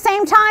pee at the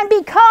same time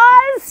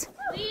because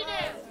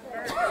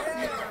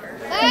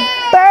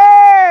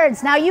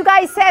birds. Now you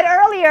guys said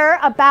earlier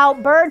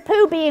about bird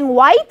poo being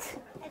white.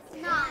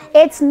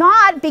 It's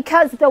not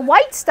because the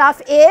white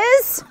stuff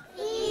is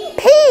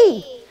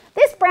pee.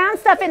 This brown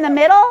stuff in the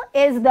middle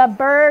is the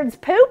bird's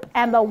poop,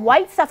 and the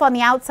white stuff on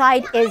the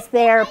outside is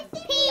their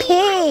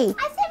pee.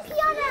 I said pee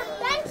on our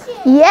benches.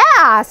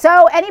 Yeah,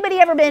 so anybody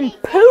ever been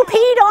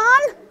poo-peed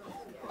on?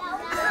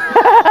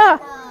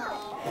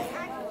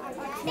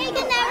 They can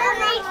never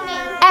reach me.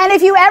 And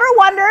if you ever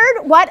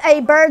wondered what a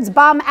bird's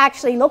bum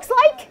actually looks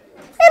like,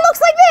 it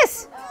looks like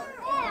this.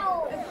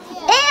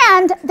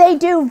 And they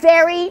do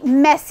very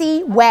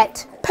messy,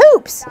 wet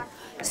poops.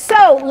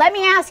 So let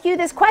me ask you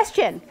this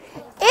question.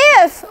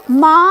 If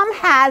mom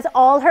has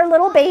all her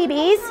little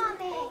babies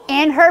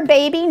in her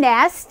baby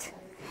nest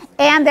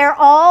and they're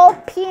all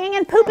peeing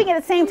and pooping at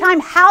the same time,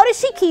 how does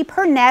she keep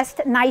her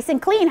nest nice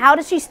and clean? How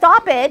does she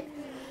stop it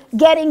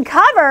getting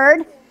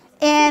covered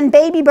in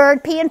baby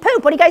bird pee and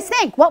poop? What do you guys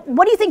think? What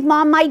do you think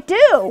mom might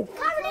do?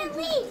 Covered in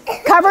leaves.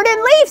 Covered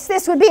in leaves.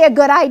 This would be a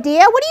good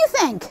idea. What do you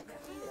think?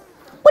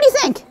 What do you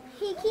think?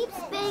 He keeps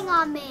spitting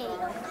on me.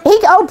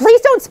 Oh, please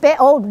don't spit.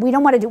 Oh, we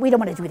don't want to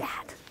do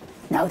that.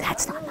 No,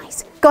 that's not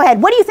nice. Go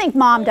ahead. What do you think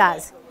mom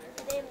does?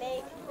 They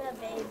make the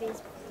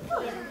babies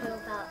pee and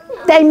poop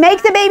out. They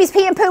make the babies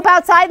pee and poop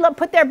outside,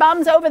 put their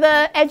bums over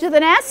the edge of the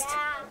nest?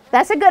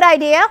 That's a good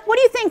idea. What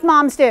do you think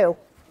moms do?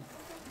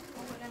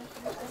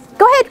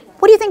 Go ahead.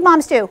 What do you think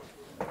moms do?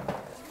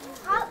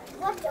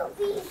 What do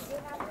these?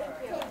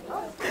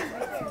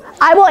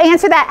 I will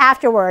answer that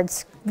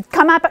afterwards.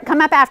 Come up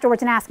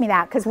afterwards and ask me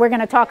that, because we're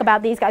going to talk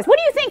about these guys. What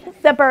do you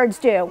think the birds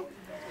do?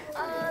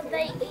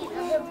 They eat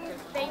the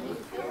baby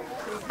food.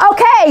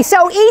 Okay,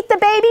 so eat the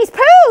baby's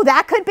poo.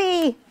 That could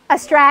be a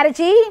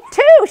strategy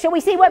too. Shall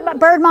we see what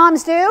bird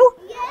moms do?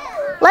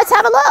 Yeah. Let's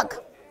have a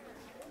look.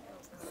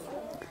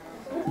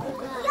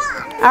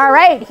 All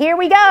right, here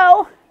we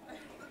go.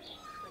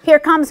 Here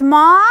comes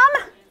mom.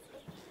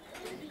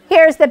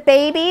 Here's the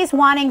babies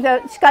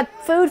she's got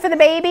food for the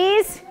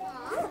babies.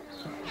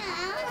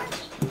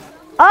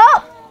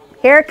 Oh,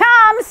 here it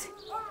comes.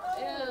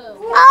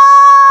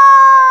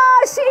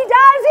 Oh, she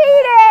does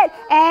eat it.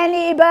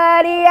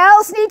 Anybody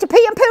else need to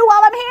pee and poo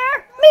while I'm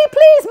here? Me,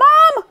 please,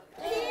 Mom.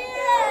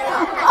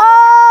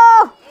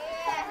 Oh,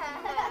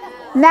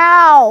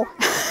 now.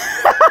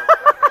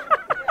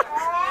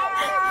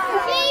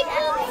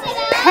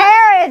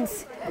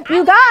 Parents,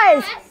 you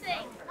guys,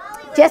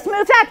 just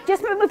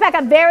move back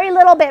a very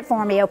little bit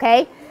for me,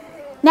 okay?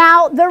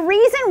 Now, the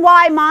reason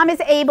why mom is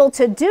able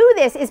to do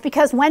this is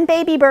because when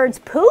baby birds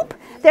poop,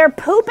 their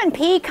poop and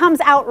pee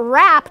comes out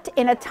wrapped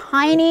in a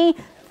tiny,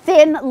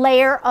 thin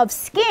layer of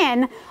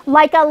skin,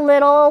 like a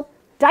little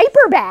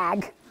diaper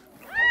bag.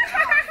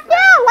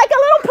 Yeah, like a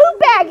little poop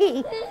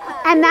baggie.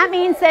 And that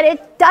means that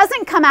it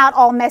doesn't come out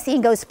all messy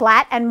and go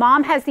splat, and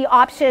Mom has the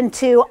option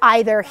to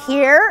either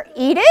here,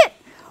 eat it,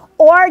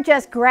 or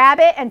just grab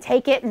it and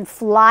take it and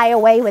fly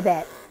away with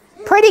it.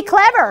 Pretty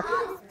clever.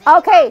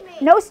 Okay,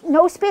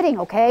 no spitting,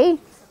 okay?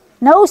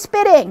 No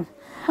spitting.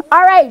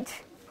 All right,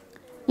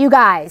 you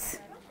guys.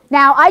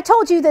 Now, I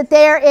told you that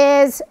there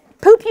is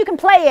poop you can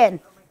play in.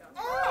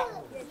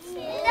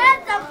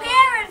 That's a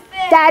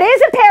parrotfish. That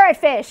is a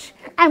parrotfish.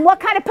 And what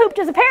kind of poop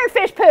does a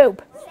parrotfish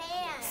poop?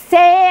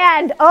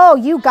 Sand. Oh,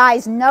 you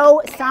guys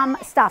know some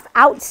stuff.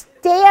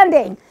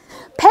 Outstanding.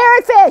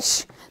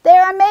 Parrotfish.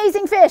 They're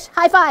amazing fish.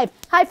 High five.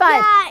 High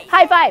five.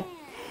 High five.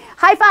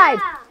 High five.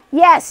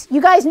 Yes,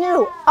 you guys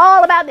knew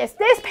all about this.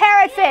 This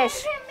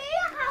parrotfish.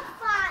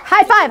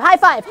 High five. High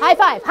five. High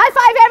five. High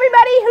five,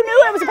 everybody who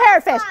knew it was a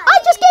parrotfish. I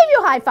just gave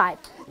you a high five.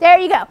 There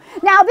you go.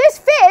 Now, this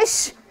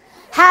fish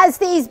has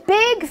these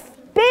big,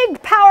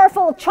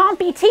 powerful,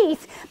 chompy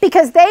teeth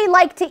because they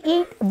like to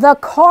eat the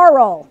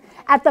coral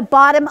at the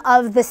bottom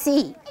of the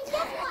sea.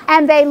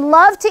 And they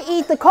love to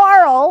eat the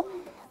coral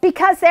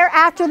because they're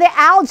after the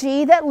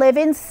algae that live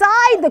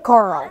inside the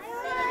coral.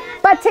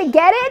 But to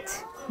get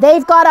it,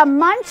 they've got to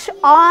munch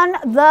on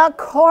the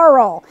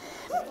coral.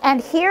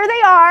 And here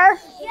they are.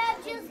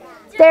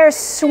 They're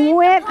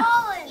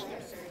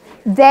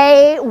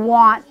They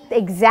want,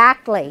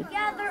 exactly.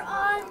 They're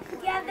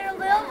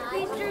little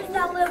creatures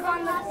that live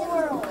on the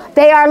coral.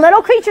 They are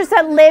little creatures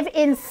that live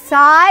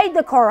inside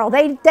the coral.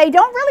 They don't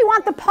really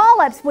want the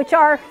polyps, which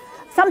are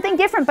something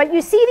different. But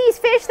you see these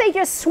fish, they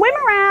just swim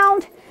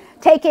around,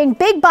 taking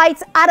big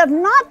bites out of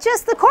not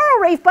just the coral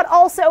reef, but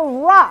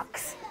also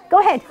rocks. Go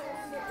ahead.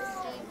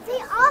 They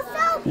can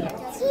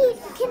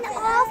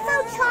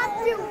also chomp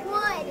through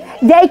wood.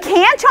 They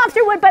can chomp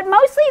through wood, but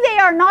mostly they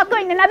are not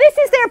going to. Now, this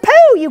is their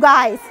poo, you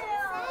guys.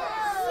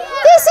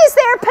 This is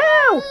their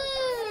poo.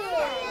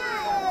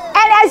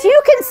 And as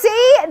you can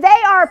see,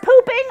 they are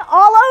pooping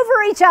all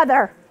over each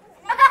other.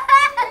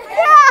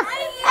 Yeah,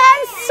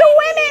 and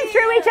swimming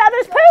through each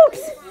other's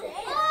poops.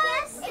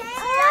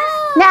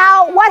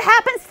 Now, what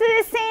happens to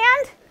this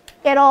sand?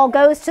 It all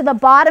goes to the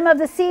bottom of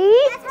the sea.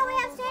 That's how we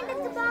have sand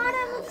at the bottom.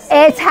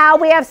 It's how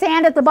we have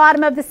sand at the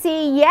bottom of the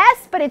sea,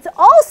 yes, but it's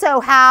also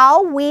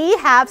how we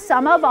have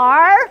some of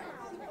our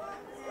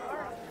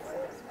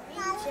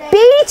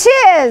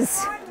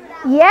beaches.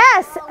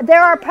 Yes,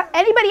 there are.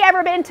 Anybody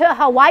ever been to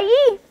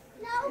Hawaii?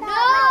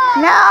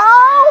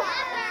 No?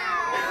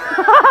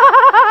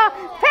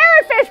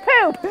 Parrotfish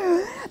poop.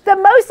 The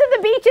most of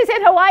the beaches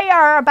in Hawaii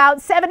are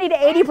about 70 to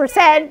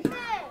 80%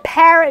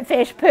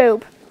 parrotfish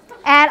poop.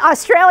 And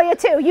Australia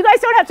too. You guys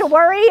don't have to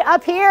worry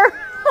up here.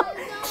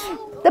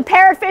 The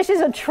parrotfish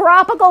is a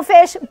tropical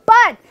fish,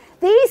 but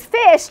these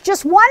fish,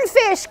 just one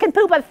fish can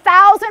poop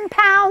 1,000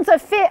 pounds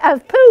of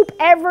poop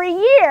every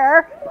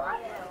year.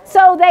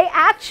 So they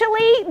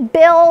actually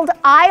build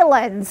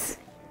islands.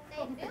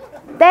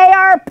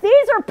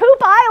 These are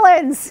poop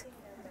islands.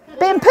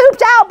 Been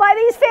pooped out by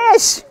these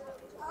fish.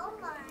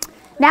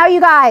 Now you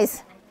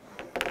guys.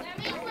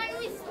 When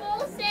we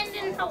swallow sand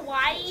in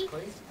Hawaii,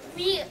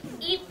 we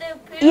eat the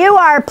poop. You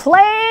are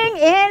playing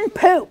in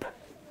poop.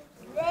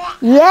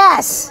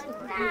 Yes.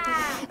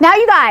 Now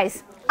you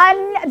guys,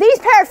 these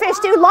parrotfish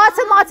do lots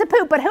and lots of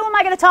poop, but who am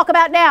I going to talk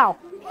about now?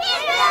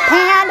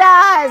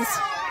 Pandas.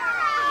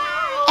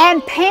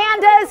 And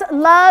pandas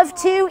love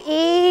to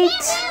eat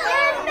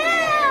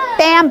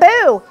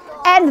bamboo.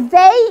 And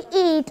they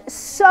eat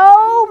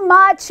so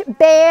much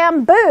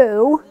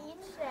bamboo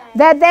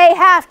that they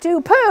have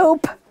to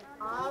poop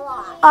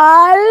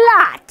a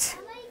lot.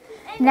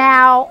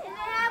 Now,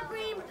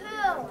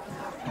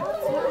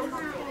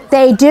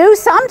 they do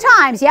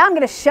sometimes. Yeah, I'm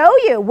going to show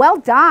you. Well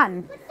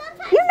done.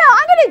 You know,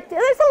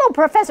 there's a little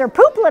Professor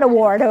Pooplet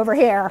Award over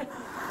here.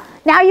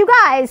 Now, you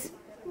guys,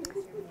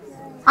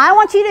 I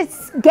want you to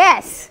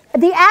guess.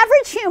 The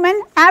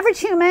average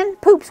human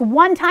poops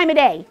 1 time a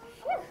day.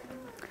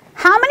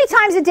 How many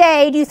times a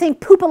day do you think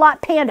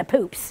Poop-a-Lot Panda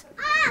poops?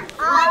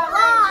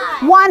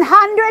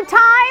 100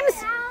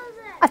 times?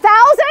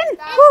 1,000?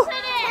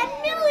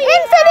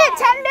 Infinite.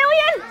 10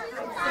 million?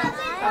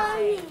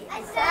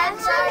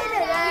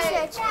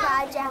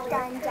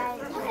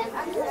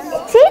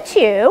 Teach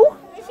you?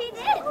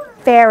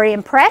 Very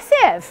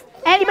impressive.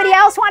 Anybody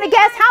else want to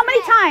guess how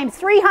many times?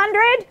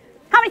 300?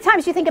 How many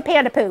times do you think a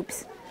panda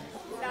poops?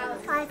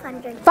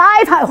 500.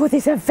 500. Oh,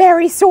 there's a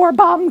very sore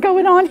bum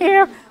going on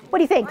here. What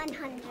do you think?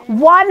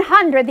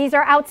 100. These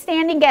are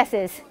outstanding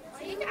guesses.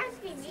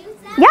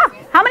 Yeah.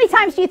 How many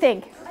times do you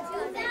think?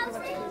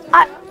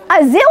 A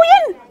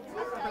zillion?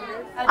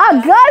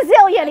 A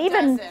gazillion.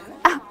 Even.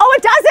 Oh, a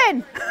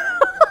dozen.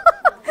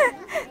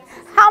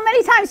 How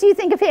many times do you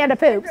think a panda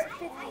poops?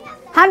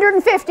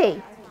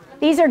 150.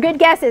 These are good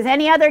guesses.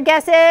 Any other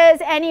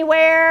guesses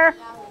anywhere?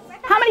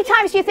 How many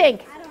times do you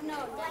think?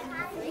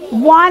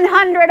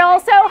 100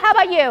 also. How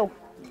about you?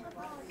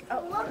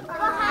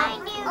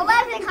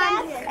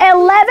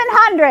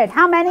 1,100.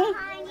 How many?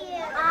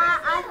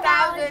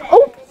 1,000.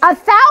 Oh,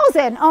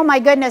 1,000. Oh my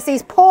goodness,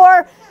 these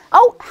poor.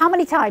 Oh, how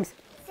many times?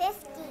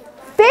 50.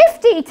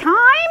 50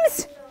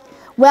 times?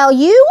 Well,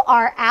 you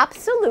are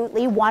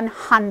absolutely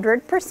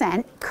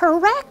 100%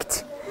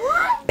 correct.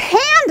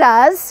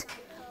 Pandas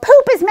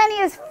poop as many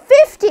as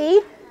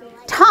 50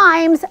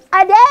 times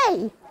a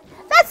day.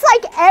 That's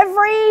like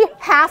every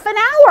half an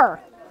hour.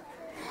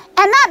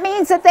 And that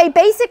means that they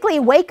basically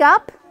wake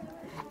up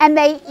and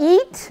they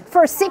eat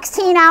for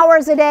 16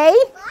 hours a day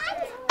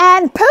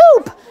and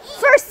poop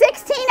for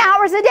 16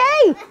 hours a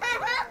day.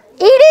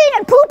 Eating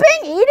and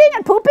pooping, eating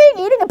and pooping,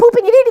 eating and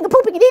pooping and eating and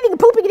pooping and eating and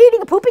pooping and eating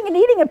and pooping and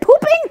eating and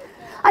pooping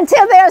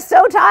until they are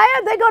so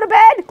tired they go to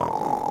bed,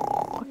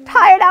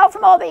 tired out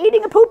from all the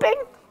eating and pooping.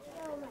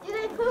 Do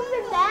they poop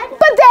in bed?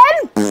 But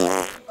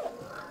then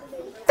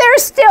they're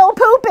still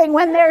pooping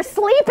when they're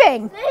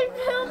sleeping. They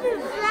poop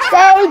in bed.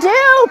 They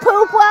do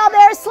poop while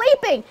they're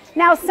sleeping.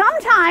 Now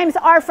sometimes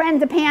our friends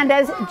the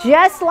pandas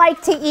just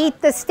like to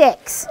eat the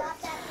sticks.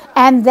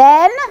 And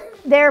then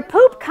their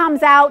poop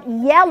comes out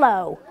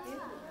yellow,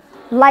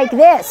 like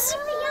this,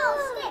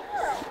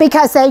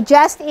 because they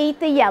just eat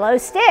the yellow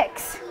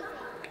sticks.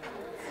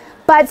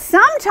 But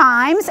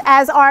sometimes,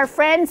 as our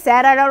friend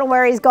said, I don't know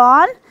where he's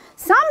gone,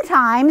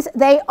 sometimes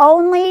they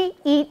only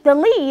eat the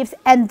leaves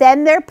and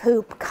then their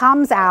poop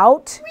comes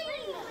out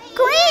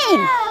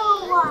green.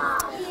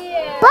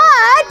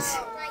 But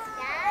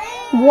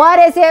what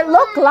does it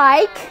look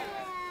like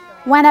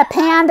when a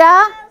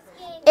panda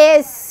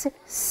is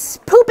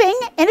pooping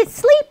in its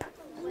sleep?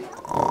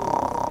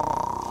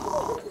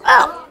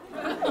 Oh.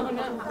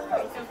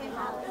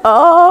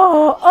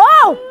 Oh,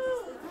 oh.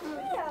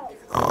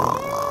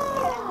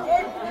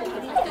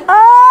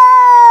 Oh.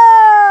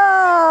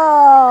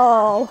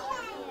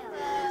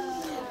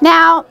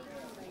 Now,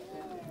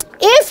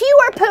 if you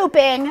are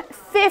pooping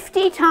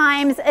 50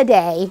 times a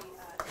day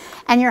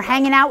and you're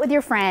hanging out with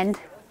your friend,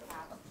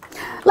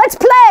 let's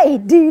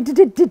play.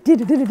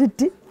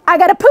 I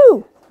gotta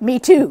poo. Me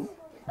too.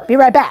 Be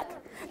right back.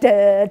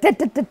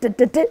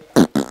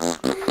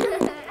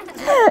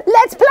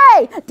 Let's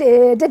play.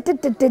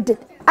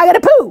 I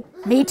gotta poo.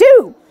 Me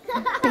too.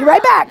 Be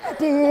right back.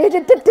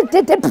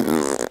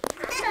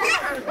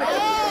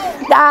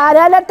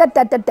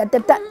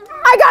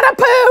 I gotta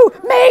poo.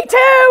 Me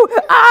too.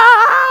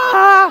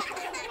 Ah!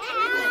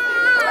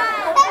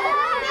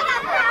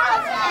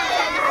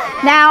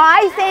 Now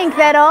I think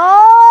that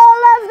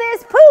all of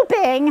this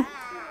pooping,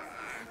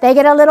 they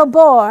get a little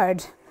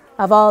bored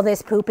of all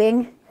this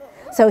pooping.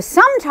 So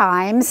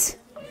sometimes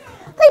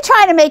they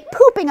try to make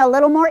pooping a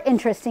little more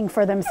interesting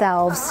for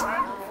themselves.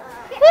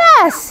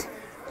 Yes.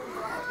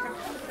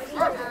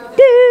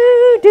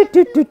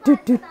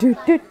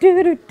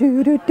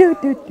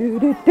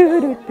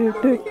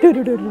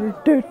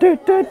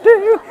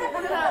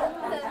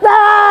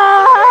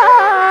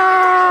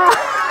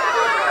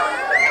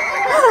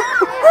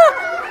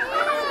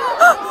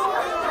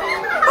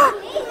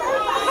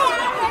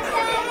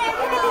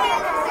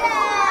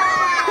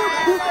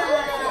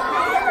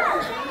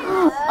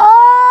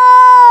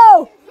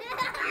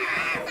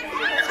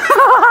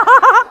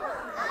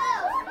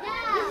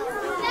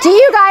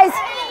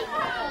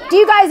 Do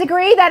you guys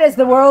agree that is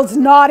the world's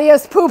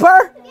naughtiest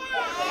pooper?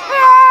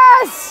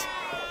 Yes!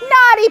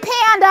 Naughty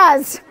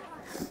pandas.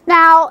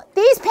 Now,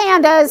 these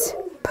pandas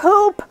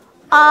poop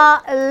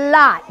a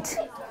lot.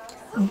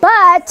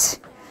 But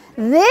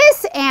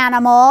this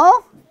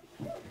animal,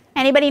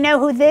 anybody know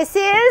who this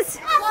is?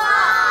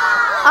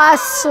 A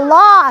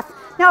sloth.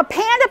 Now, a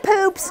panda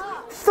poops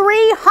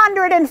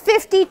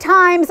 350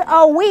 times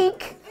a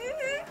week.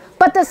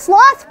 But the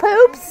sloth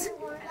poops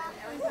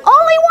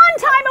only one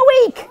time a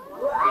week.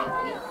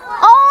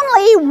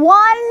 Only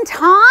one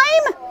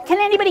time? Can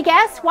anybody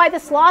guess why the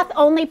sloth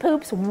only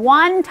poops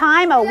one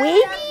time a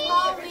week?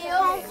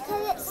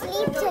 Because it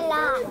sleeps a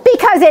lot.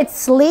 Because it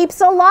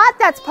sleeps a lot?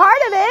 That's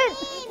part of it.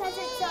 Because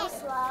it's so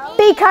slow.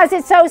 Because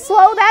it's so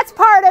slow? That's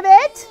part of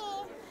it.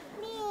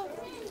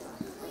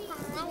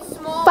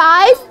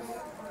 5?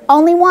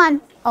 Only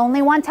one.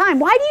 Only one time.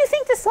 Why do you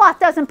think the sloth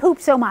doesn't poop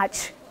so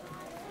much?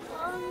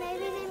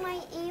 Maybe they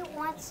might eat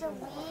once a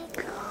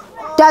week.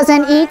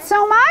 Doesn't eat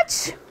so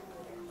much?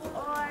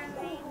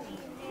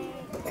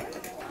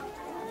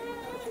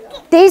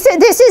 This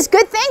is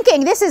good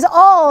thinking. This is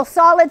all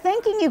solid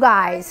thinking, you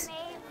guys.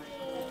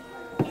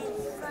 Maybe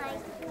it's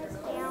like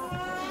they don't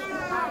eat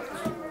much,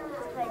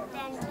 but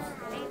then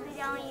maybe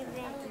they don't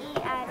even eat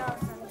at all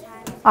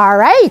sometimes. All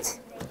right.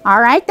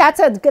 All right.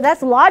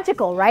 That's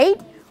logical, right?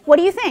 What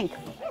do you think?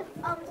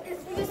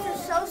 It's because they're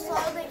so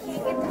slow they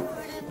can't get the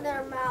food in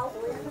their mouth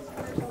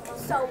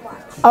so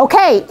much.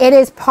 Okay, it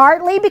is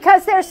partly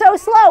because they're so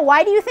slow.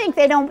 Why do you think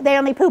they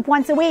only poop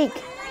once a week?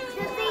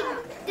 Because they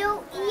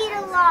don't eat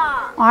a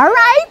lot. All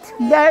right.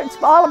 That's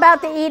all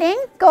about the eating.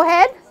 Go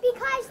ahead.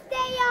 Because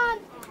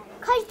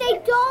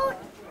they don't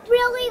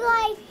really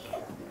like.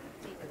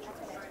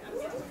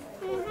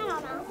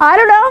 I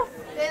don't know.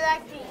 They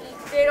like to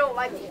eat. They don't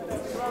like to eat.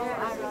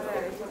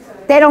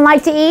 They don't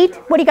like to eat?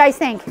 What do you guys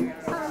think?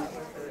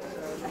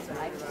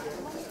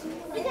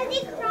 Because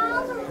he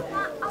crawls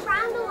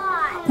around a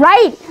lot.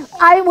 Right.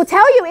 I will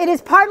tell you, it is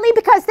partly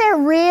because they're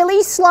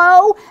really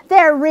slow,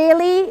 they're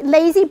really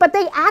lazy, but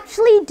they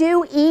actually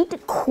do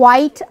eat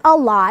quite a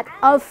lot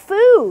of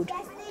food.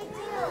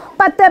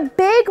 But the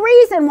big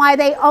reason why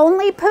they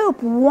only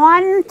poop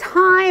 1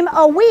 time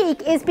a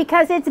week is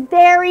because it's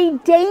very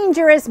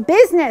dangerous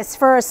business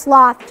for a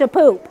sloth to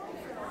poop.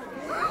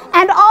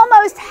 And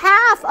almost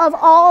half of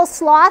all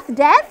sloth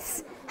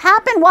deaths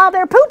happen while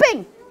they're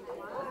pooping.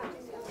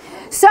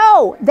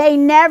 So they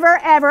never,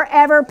 ever,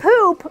 ever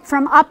poop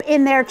from up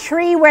in their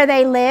tree where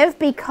they live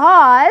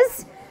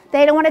because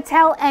they don't want to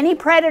tell any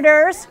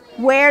predators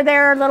where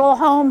their little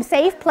home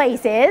safe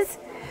place is.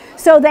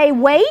 So they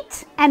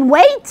wait and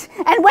wait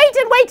and wait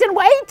and wait and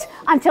wait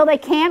until they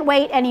can't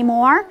wait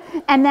anymore.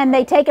 And then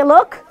they take a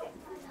look.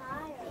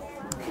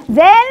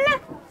 Then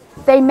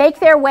they make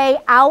their way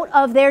out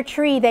of their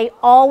tree. They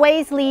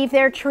always leave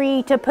their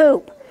tree to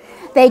poop.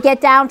 They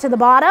get down to the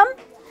bottom.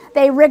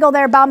 They wriggle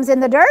their bums in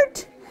the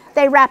dirt.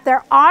 They wrap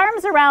their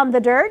arms around the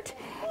dirt,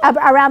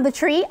 around the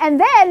tree, and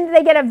then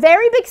they get a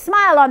very big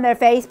smile on their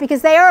face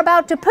because they are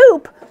about to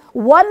poop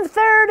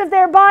 1/3 of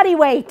their body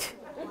weight.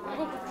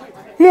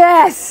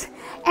 Yes,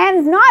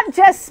 and not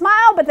just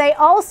smile, but they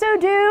also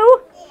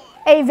do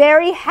a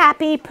very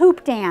happy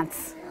poop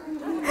dance.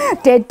 How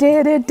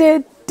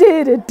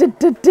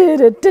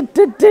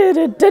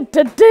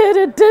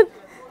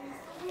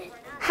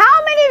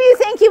many of you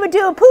think you would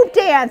do a poop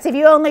dance if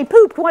you only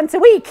pooped once a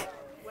week?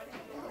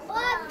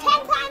 10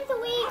 times a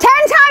week.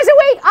 10 times a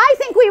week. I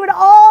think we would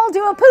all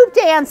do a poop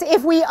dance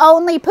if we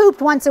only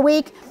pooped once a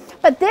week.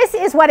 But this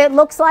is what it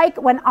looks like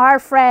when our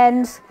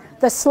friends,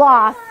 the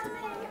sloth,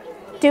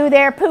 do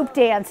their poop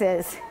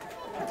dances.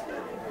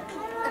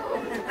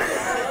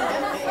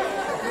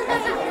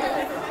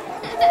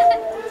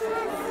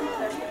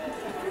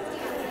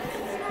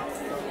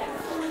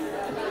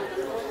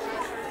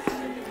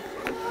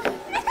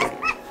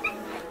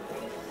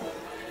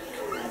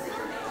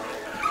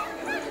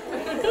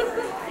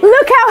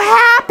 Look how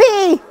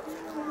happy.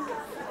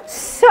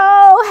 So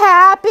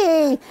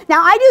happy.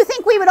 Now I do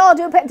think we would all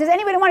do it. Does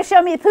anybody want to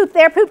show me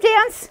their poop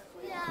dance?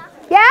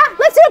 Yeah?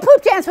 Let's do a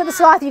poop dance with the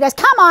sloth, you guys.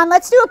 Come on,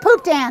 let's do a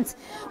poop dance.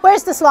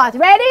 Where's the sloth?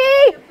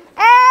 Ready?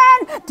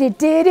 And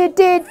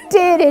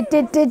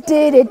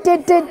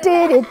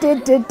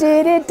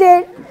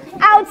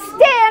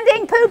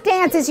outstanding poop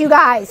dances, you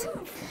guys.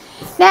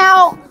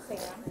 Now,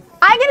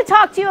 I'm going to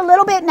talk to you a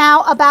little bit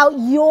now about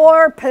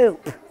your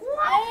poop.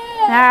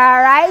 All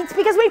right,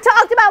 because we've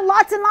talked about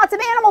lots and lots of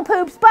animal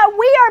poops, but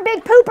we are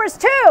big poopers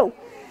too.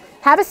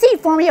 Have a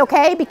seat for me,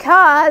 okay?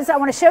 Because I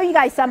want to show you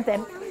guys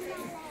something.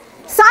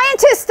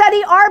 Scientists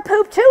study our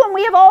poop too, and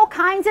we have all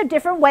kinds of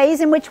different ways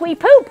in which we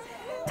poop.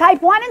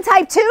 Type 1 and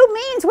type 2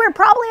 means we're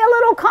probably a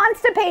little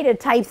constipated.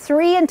 Type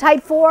 3 and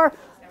type 4,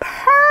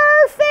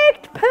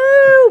 perfect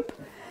poop.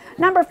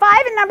 Number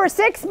 5 and number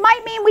 6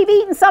 might mean we've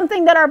eaten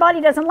something that our body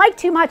doesn't like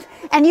too much,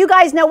 and you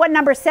guys know what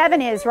number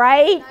 7 is,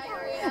 right?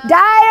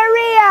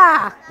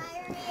 Diarrhea.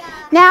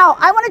 Now,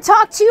 I want to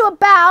talk to you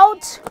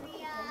about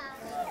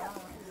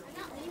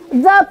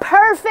the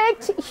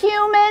perfect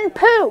human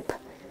poop.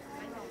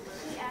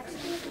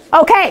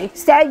 Okay,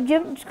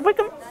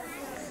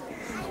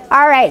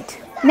 all right.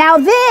 Now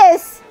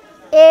this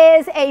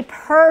is a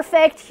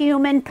perfect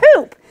human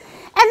poop.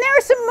 And there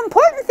are some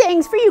important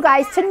things for you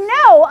guys to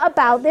know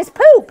about this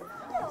poop.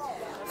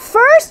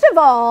 First of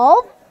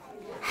all,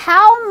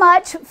 how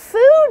much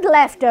food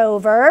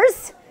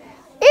leftovers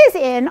is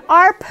in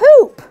our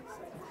poop.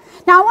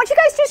 Now I want you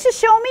guys just to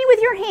show me with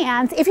your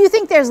hands. If you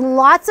think there's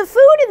lots of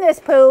food in this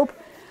poop,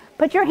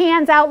 put your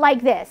hands out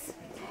like this.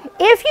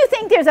 If you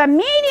think there's a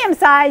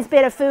medium-sized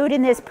bit of food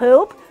in this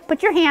poop,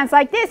 put your hands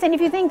like this. And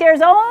if you think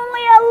there's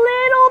only a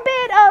little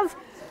bit of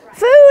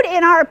food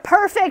in our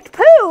perfect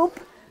poop,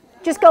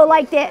 just go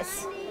like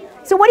this.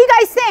 So what do you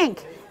guys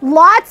think?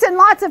 Lots and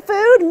lots of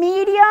food,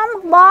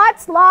 medium,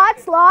 lots,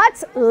 lots,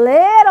 lots,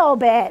 little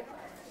bit.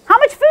 How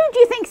much food do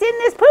you think's in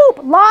this poop?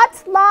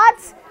 Lots,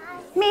 lots,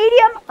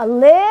 medium, a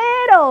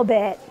little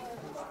bit.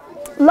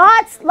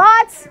 Lots,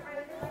 lots,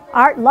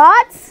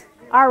 lots.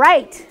 All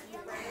right.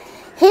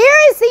 Here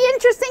is the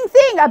interesting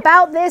thing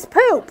about this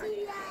poop.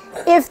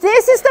 If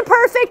this is the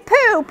perfect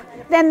poop,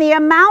 then the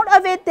amount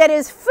of it that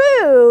is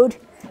food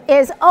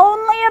is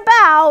only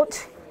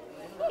about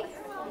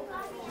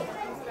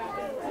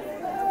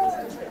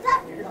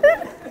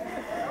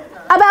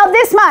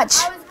this much.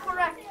 I was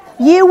correct.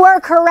 You were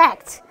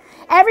correct.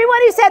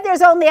 Everyone who said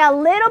there's only a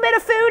little bit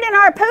of food in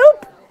our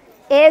poop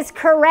is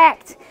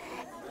correct.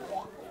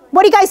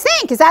 What do you guys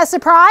think? Is that a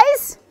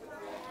surprise?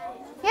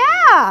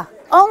 Yeah,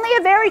 only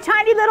a very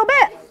tiny little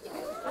bit.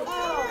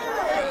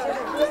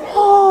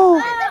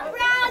 Oh,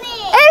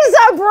 it's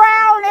a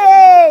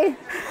brownie.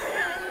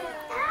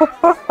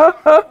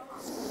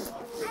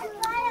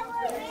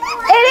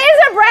 It is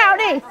a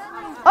brownie.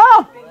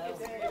 Oh,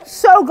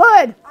 so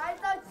good.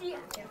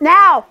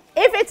 Now,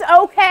 if it's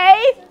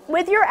okay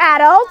with your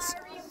adults,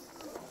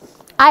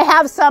 I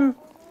have some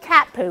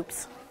cat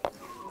poops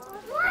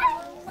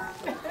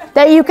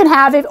that you can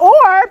have,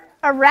 or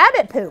a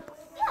rabbit poop.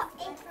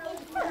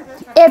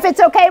 If it's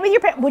okay with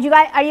your, would you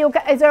guys, are you,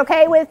 is it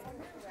okay with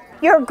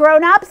your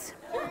grown-ups?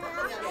 Do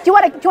you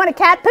want a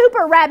cat poop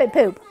or rabbit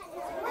poop?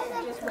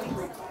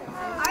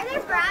 Are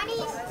there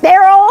brownies?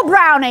 They're all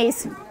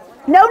brownies.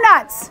 No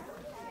nuts.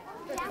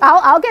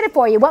 I'll get it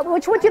for you.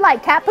 Which would you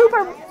like, cat poop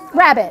or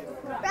rabbit?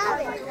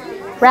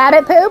 Rabbit.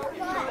 Rabbit poop?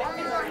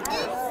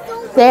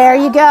 There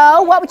you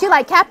go. What would you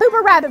like, cat poop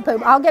or rabbit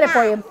poop? I'll get it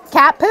for you.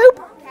 Cat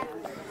poop?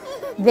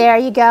 There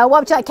you go.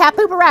 What would you like, cat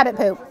poop or rabbit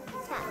poop?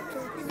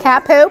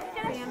 Cat poop.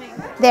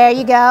 There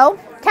you go.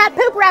 Cat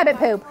poop, rabbit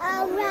poop?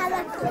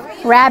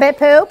 Rabbit. Rabbit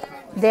poop.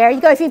 There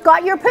you go. If you've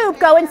got your poop,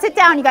 go and sit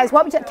down, you guys.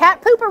 What would you,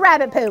 cat poop or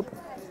rabbit poop?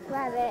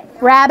 Rabbit.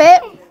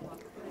 Rabbit.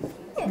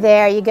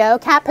 There you go.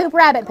 Cat poop,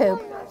 rabbit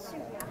poop.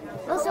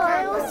 Also,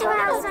 I also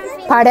have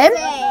something Pardon? to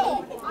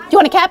say. Do you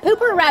want a cat poop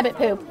or a rabbit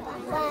poop?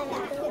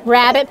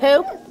 Rabbit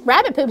poop.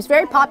 Rabbit poop is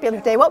very popular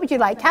today. What would you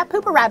like, cat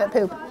poop or rabbit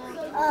poop?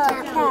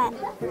 Cat.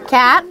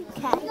 Cat.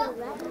 Cat.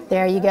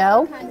 There you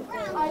go.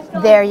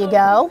 There you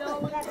go.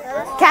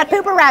 Cat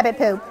poop or rabbit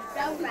poop?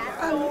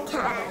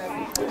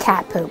 Cat.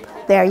 Cat poop.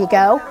 There you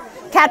go.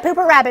 Cat poop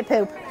or rabbit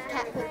poop?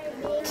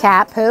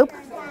 Cat poop.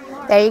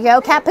 There you go.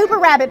 Cat poop or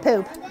rabbit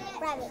poop?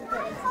 Rabbit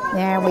poop.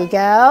 There we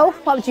go.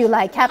 What would you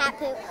like? Cat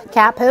poop.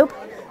 Cat poop.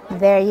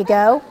 There you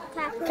go.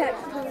 Cat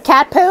poop.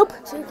 Cat poop.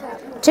 2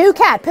 cat. 2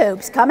 cat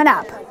poops coming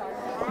up.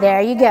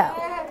 There you go.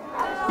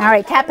 All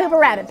right, cat poop or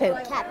rabbit poop?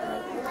 Cat poop.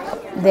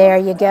 There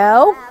you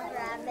go.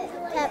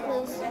 Rabbit. Cat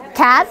poop.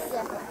 Cat.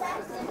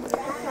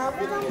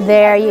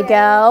 There you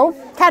go.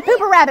 Cat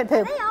poop or rabbit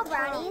poop? Are they all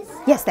brownies?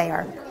 Yes, they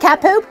are.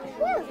 Cat poop.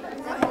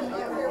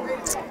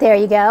 There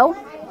you go.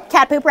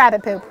 Cat poop,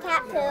 rabbit poop.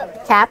 Cat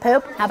poop. Cat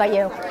poop. How about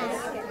you?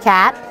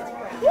 Cat.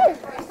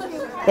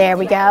 There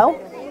we go.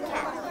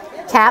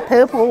 Cat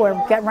poop. Oh, we're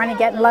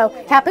getting low.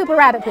 Cat poop or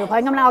rabbit poop?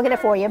 I'll get it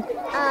for you.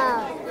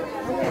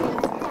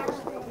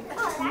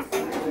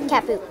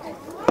 Cat poop.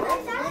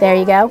 There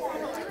you go.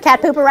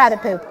 Cat poop or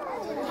rabbit poop?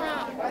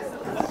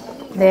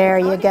 There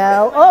you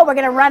go. Oh, we're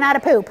going to run out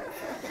of poop.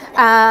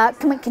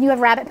 Can you have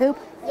rabbit poop?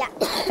 Yeah.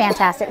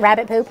 Fantastic.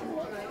 Rabbit poop.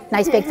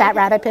 Nice big fat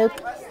rabbit poop.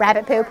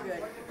 Rabbit poop.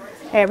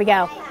 There we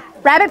go.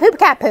 Rabbit poop,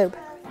 cat poop.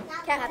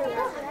 Cat poop.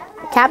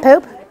 Cat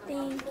poop.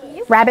 Thank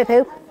you. Rabbit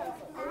poop.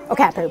 Oh,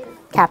 cat poop.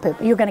 Cat poop.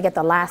 You're going to get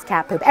the last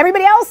cat poop.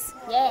 Everybody else?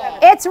 Yeah.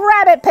 It's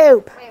rabbit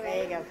poop.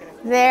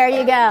 There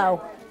you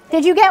go.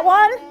 Did you get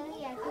one?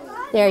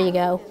 There you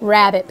go.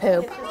 Rabbit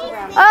poop.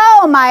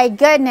 Oh my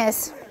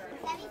goodness.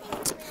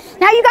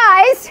 Now you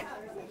guys.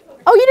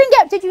 Oh,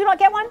 did you not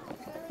get one?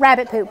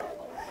 Rabbit poop.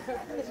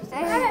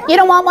 You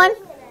don't want one?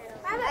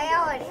 I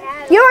already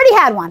had it. You already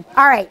had one.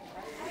 All right.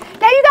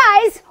 Now you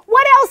guys,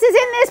 what else is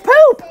in this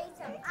poop?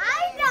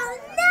 I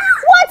don't know.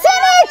 What's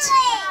in it?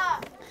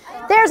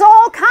 There's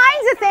all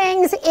kinds of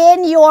things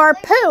in your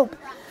poop.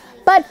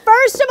 But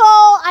first of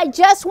all, I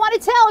just want to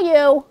tell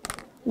you,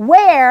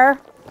 where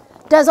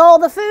does all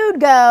the food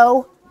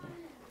go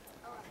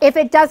if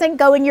it doesn't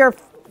go in your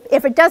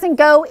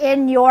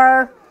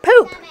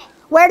poop?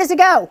 Where does it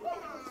go?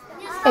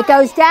 It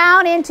goes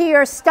down into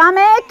your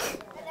stomach.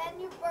 And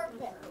then you burp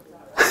it.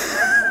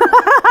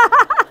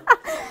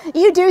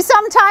 You do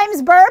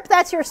sometimes burp.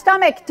 That's your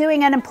stomach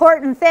doing an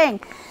important thing.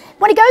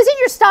 When it goes in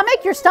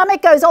your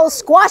stomach goes all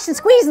squash and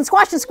squeeze and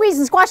squash and squeeze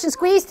and squash and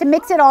squeeze to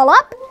mix it all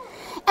up.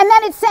 And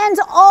then it sends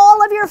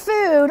all of your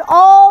food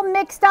all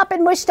mixed up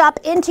and mushed up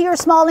into your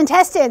small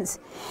intestines.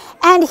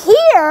 And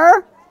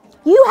here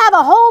you have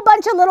a whole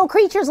bunch of little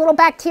creatures, little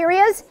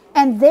bacterias,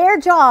 and their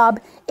job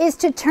is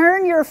to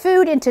turn your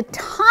food into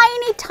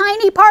tiny,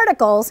 tiny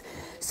particles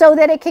so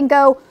that it can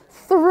go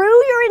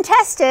through your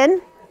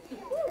intestine,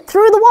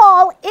 through the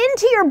wall,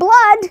 into your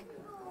blood,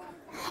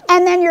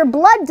 and then your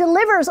blood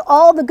delivers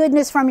all the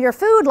goodness from your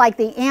food like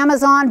the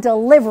Amazon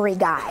delivery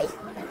guy.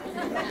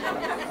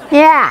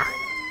 Yeah.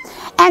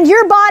 And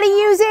your body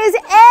uses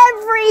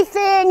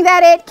everything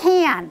that it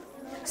can.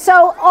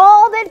 So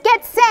all that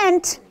gets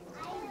sent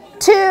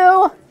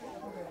to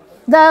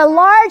the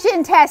large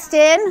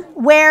intestine,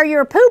 where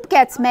your poop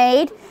gets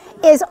made,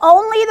 is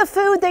only the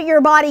food that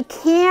your body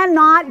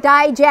cannot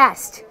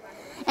digest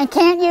and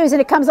can't use. And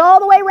it comes all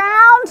the way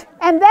around.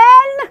 And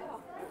then,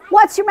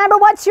 what's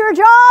your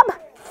job?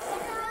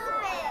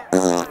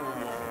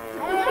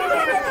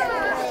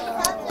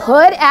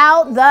 Put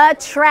out the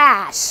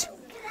trash.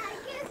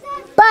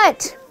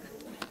 But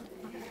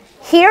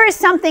here is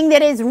something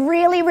that is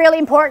really, really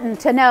important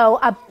to know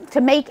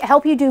to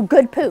help you do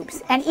good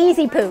poops and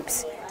easy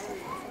poops.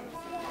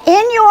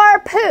 In your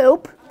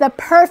poop, the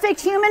perfect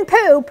human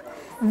poop,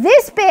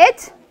 this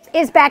bit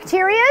is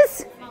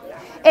bacteria's.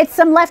 It's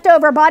some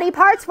leftover body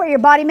parts where your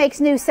body makes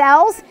new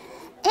cells,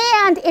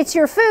 and it's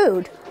your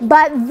food.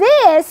 But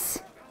this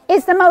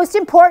is the most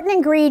important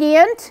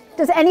ingredient.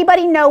 Does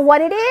anybody know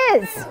what it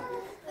is?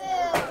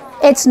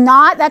 It's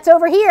not. That's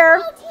over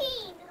here.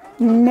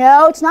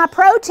 No, it's not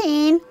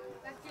protein.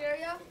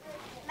 Bacteria.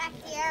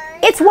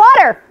 It's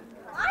water.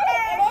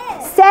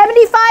 It is.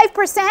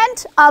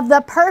 75% of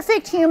the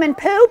perfect human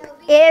poop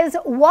is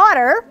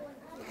water.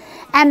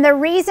 And the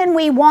reason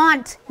we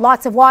want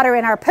lots of water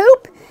in our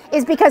poop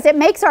is because it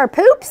makes our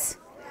poops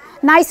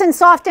nice and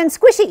soft and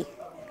squishy.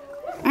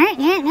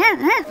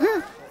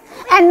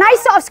 And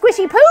nice, soft,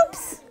 squishy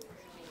poops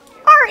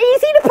are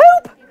easy to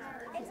poop.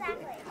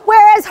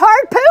 Whereas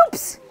hard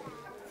poops,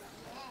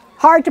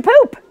 hard to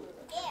poop.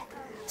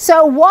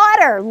 So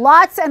water,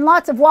 lots and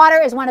lots of water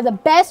is one of the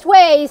best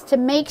ways to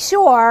make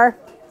sure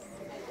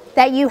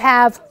that you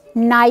have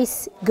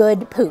nice,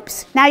 good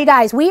poops. Now you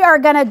guys, we are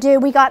gonna do,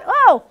 we got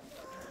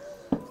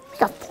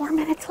 4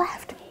 minutes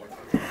left.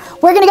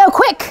 We're gonna go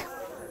quick.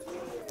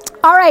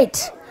 All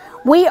right,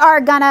 we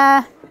are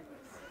gonna,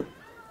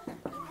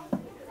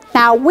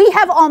 now we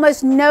have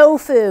almost no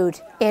food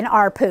in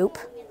our poop,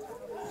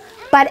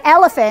 but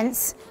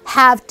elephants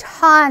have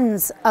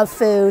tons of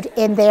food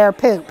in their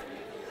poop.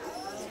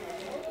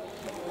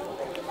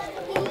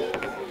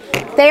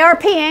 They are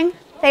peeing,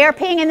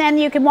 and then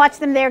you can watch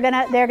them, they're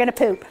gonna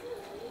poop.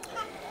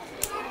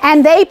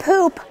 And they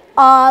poop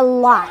a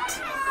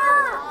lot.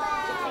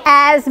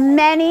 As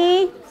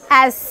many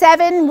as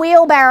 7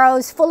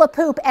 wheelbarrows full of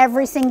poop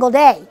every single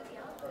day.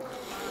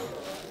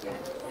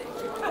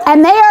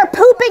 And they are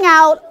pooping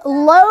out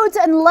loads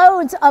and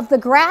loads of the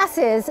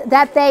grasses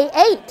that they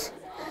ate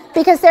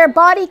because their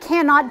body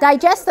cannot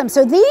digest them.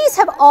 So these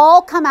have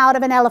all come out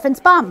of an elephant's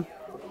bum.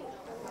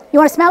 You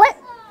want to smell it?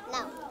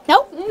 No.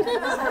 No?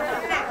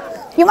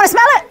 You want to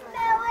smell it?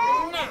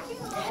 No.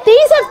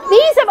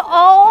 These have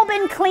all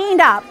been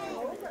cleaned up.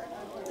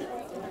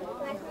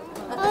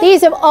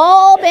 These have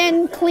all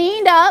been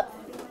cleaned up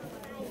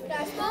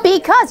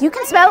because you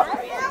can smell.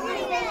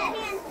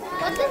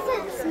 What does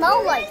it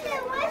smell like?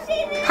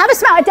 Have a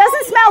smell. It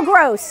doesn't smell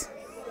gross.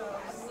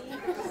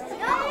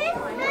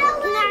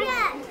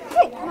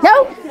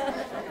 No?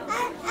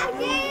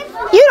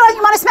 You don't.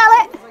 You want to smell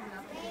it?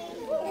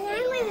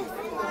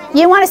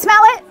 You want to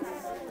smell it?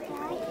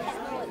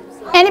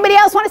 Anybody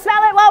else want to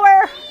smell it while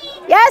we're...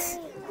 Yes?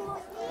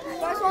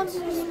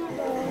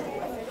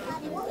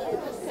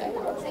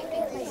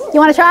 You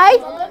want to try?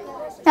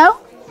 No?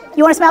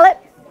 You want to smell it?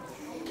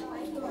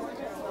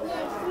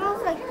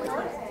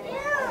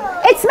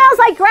 It smells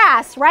like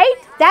grass, right?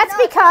 That's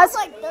because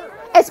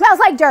it smells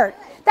like dirt.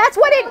 That's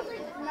what it...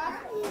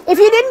 If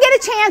you didn't get a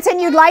chance and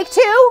you'd like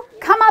to,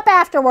 come up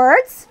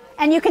afterwards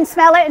and you can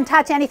smell it and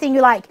touch anything you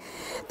like.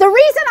 The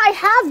reason I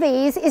have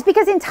these is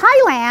because in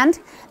Thailand,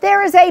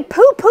 there is a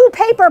poo-poo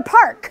paper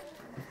park.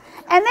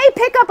 And they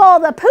pick up all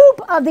the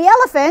poop of the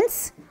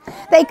elephants,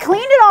 they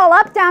clean it all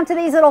up down to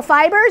these little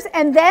fibers,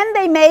 and then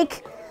they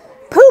make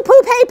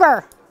poo-poo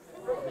paper.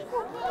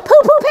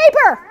 Poo-poo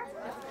paper.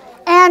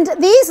 And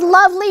these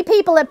lovely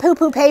people at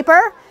Poo-Poo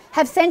Paper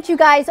have sent you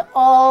guys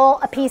all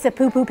a piece of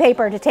poo-poo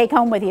paper to take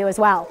home with you as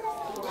well.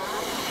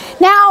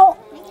 Now,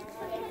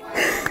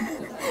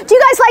 do you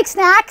guys like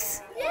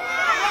snacks?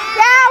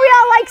 Yeah, we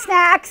all like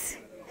snacks.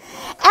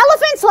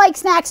 Elephants like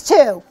snacks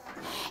too.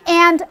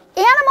 And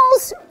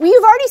animals,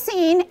 you've already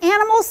seen,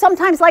 animals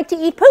sometimes like to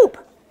eat poop.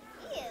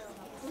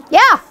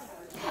 Yeah.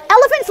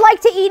 Elephants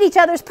like to eat each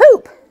other's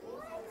poop.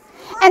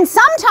 And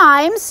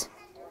sometimes,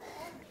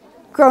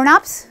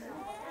 grown-ups,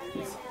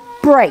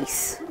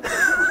 brace.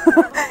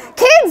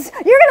 Kids,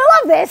 you're going to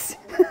love this.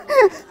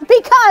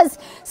 Because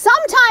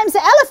sometimes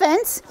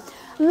elephants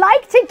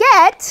like to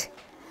get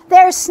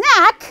their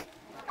snack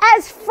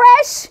as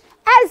fresh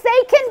as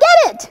they can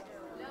get it.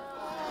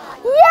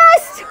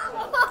 Yes!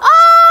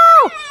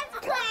 Oh!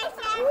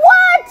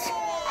 What?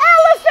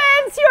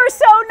 Elephants, you're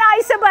so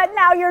nice, but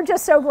now you're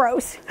just so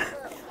gross.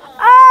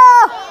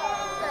 Oh!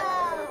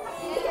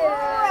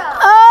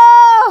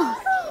 Oh!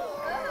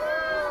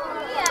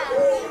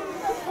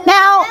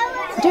 Now,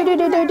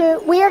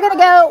 we are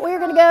gonna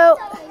go.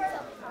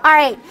 All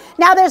right,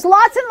 now there's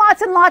lots and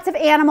lots and lots of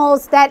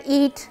animals that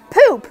eat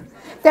poop.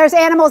 There's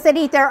animals that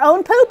eat their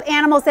own poop,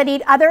 animals that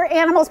eat other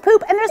animals'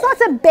 poop, and there's lots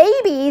of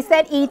babies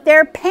that eat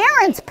their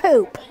parents'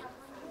 poop.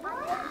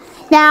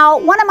 Now,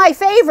 one of my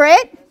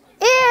favorite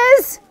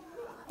is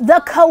the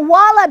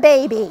koala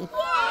baby.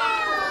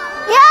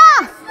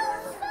 Yeah!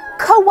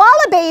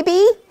 Koala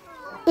baby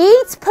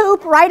eats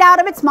poop right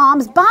out of its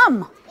mom's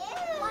bum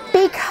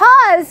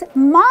because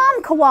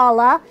mom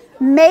koala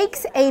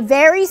makes a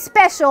very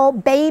special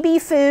baby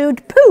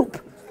food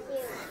poop.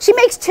 She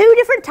makes 2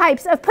 different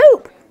types of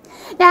poop.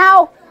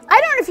 Now, I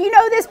don't know if you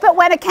know this, but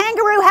when a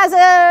kangaroo has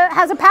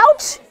a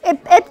pouch,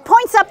 it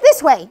points up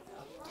this way.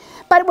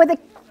 But with a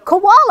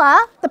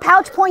koala, the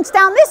pouch points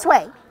down this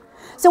way.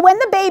 So when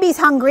the baby's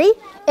hungry,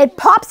 it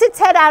pops its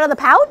head out of the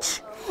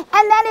pouch,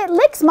 and then it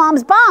licks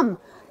mom's bum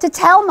to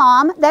tell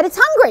mom that it's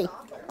hungry.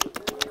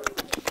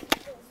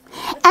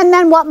 And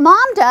then what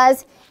mom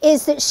does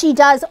is that she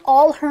does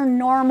all her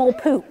normal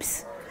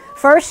poops.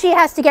 First, she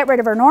has to get rid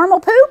of her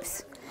normal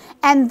poops,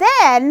 and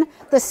then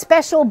the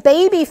special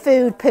baby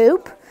food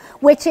poop,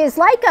 which is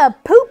like a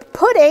poop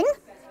pudding.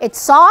 It's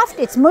soft,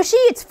 it's mushy,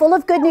 it's full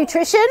of good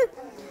nutrition.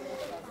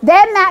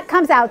 Then that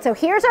comes out. So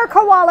here's our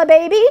koala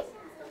baby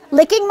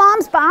licking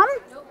mom's bum,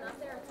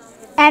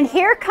 and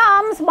here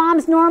comes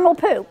mom's normal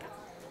poop.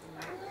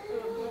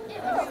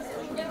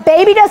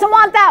 Baby doesn't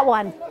want that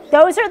one.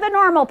 Those are the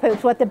normal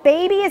poops. What the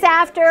baby is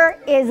after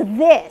is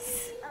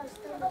this.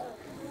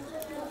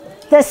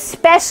 the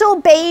special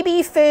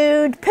baby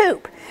food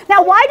poop.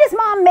 Now, why does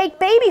mom make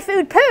baby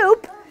food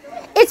poop?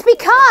 It's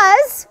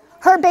because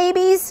her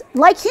babies,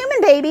 like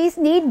human babies,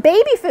 need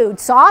baby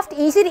food. Soft,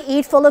 easy to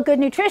eat, full of good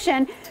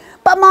nutrition.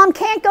 But mom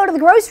can't go to the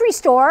grocery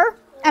store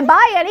and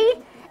buy any,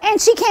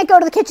 and she can't go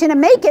to the kitchen and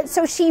make it,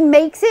 so she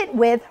makes it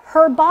with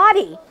her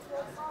body.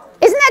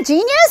 Isn't that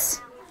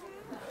genius?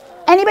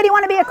 Anybody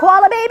want to be a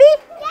koala baby?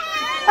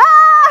 Yeah.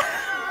 Ah!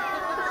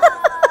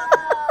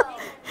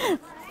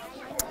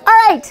 All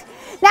right,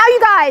 now you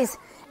guys,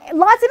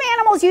 lots of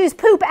animals use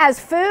poop as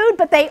food,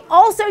 but they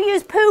also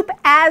use poop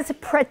as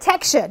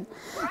protection.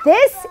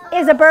 This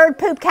is a bird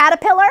poop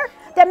caterpillar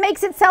that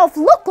makes itself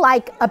look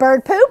like a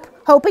bird poop,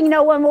 hoping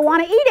no one will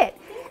want to eat it.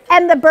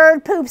 And the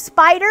bird poop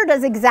spider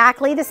does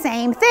exactly the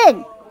same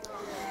thing.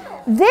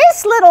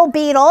 This little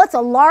beetle, it's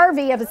a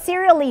larvae of a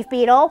cereal leaf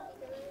beetle,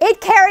 it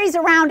carries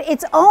around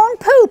its own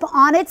poop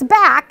on its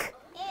back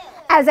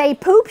as a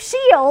poop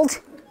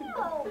shield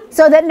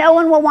so that no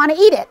one will want to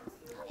eat it.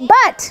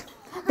 But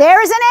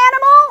there is an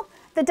animal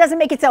that doesn't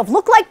make itself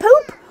look like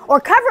poop or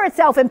cover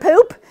itself in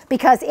poop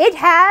because it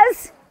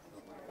has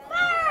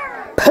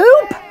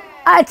poop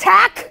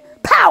attack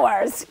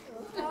powers.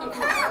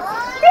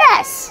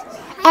 Yes,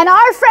 and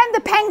our friend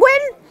the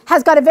penguin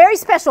has got a very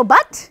special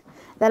butt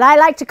that I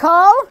like to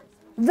call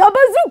the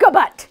bazooka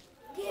butt.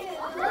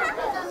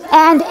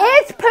 And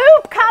its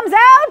poop comes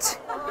out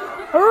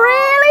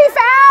really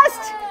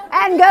fast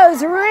and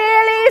goes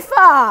really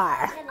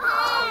far.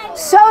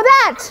 So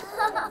that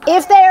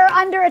if they're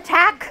under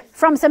attack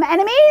from some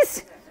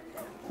enemies,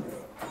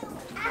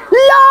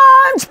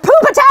 launch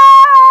poop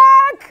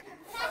attack!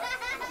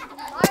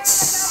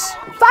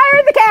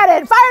 Fire the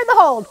cannon, fire the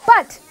hold.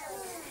 But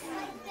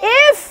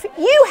if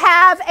you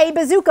have a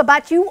bazooka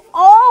butt, you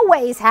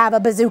always have a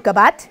bazooka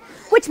butt,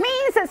 which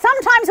means that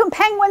sometimes when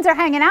penguins are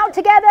hanging out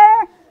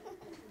together,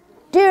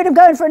 dude, I'm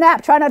going for a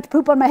nap, try not to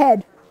poop on my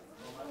head.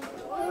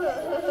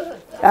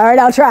 All right,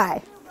 I'll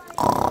try.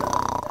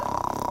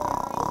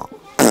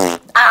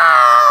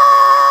 Ah!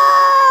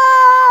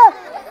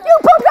 You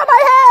pooped on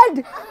my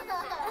head!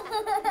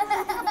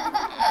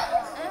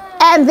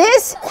 And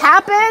this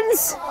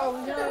happens.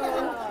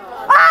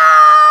 Oh!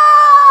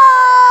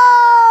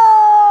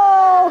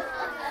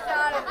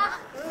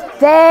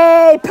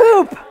 They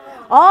poop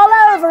all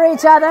over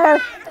each other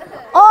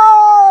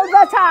all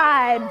the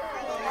time.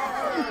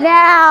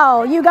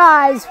 Now, you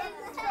guys,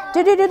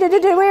 we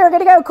are going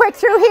to go quick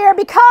through here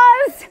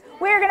because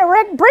we're going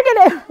to bring it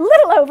a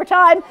little over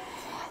time.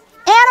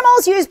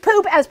 Animals use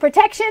poop as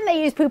protection.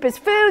 They use poop as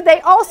food.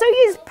 They also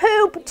use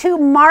poop to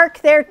mark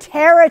their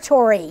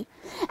territory.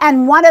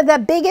 And one of the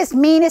biggest,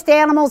 meanest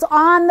animals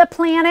on the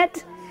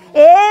planet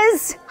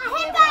is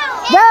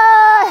the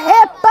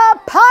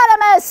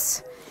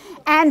hippopotamus.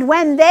 And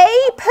when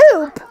they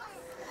poop,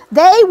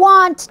 they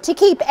want to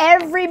keep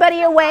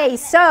everybody away.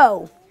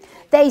 So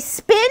they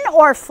spin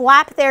or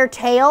flap their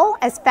tail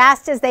as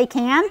fast as they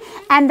can,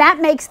 and that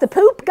makes the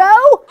poop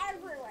go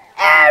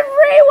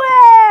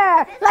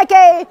everywhere, like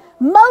a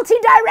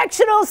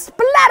multi-directional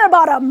splatter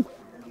bottom.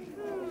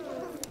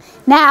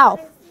 Now,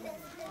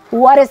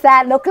 what does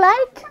that look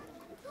like?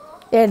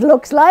 It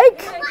looks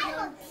like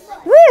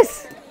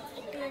this.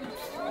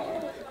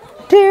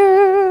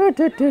 Do,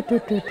 do, do, do,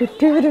 do, do,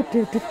 do,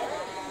 do, do.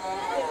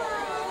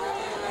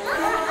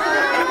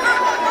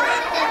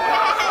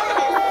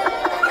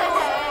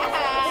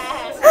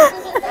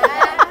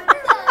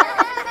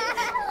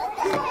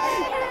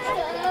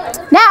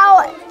 Now,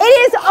 it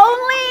is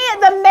only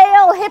the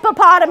male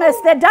hippopotamus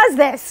that does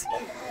this.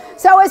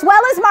 So as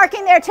well as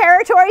marking their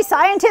territory,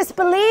 scientists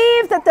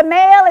believe that the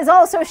male is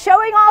also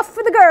showing off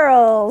for the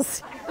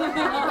girls.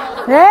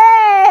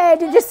 Hey,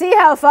 did you see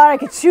how far I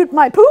could shoot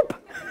my poop?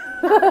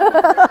 And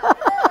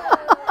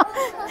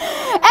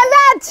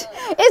that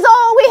is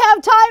all we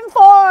have time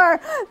for.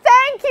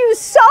 Thank you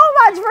so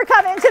much for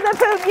coming to the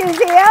Poop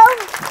Museum.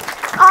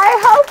 I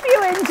hope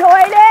you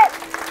enjoyed it.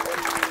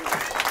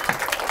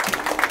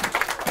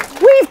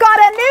 We've got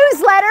a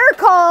newsletter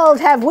called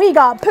Have We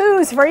Got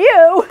Poos for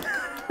You?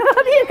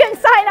 You can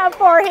sign up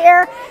for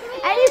here,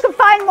 and you can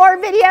find more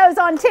videos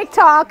on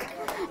TikTok.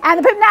 And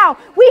the poop. Now,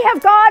 we have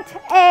got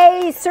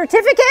a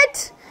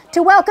certificate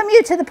to welcome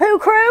you to the Poo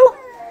Crew,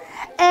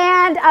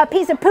 and a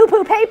piece of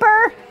poo-poo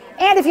paper.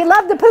 And if you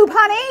love the poop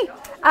honey,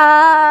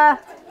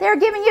 they're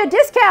giving you a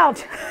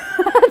discount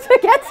to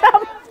get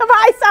some, to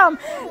buy some.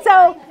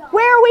 So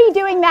where are we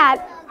doing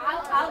that?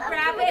 I'll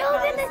grab it and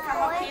I'll just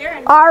come up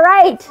here. All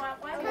right.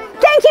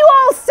 Thank you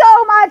all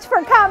so much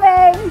for coming.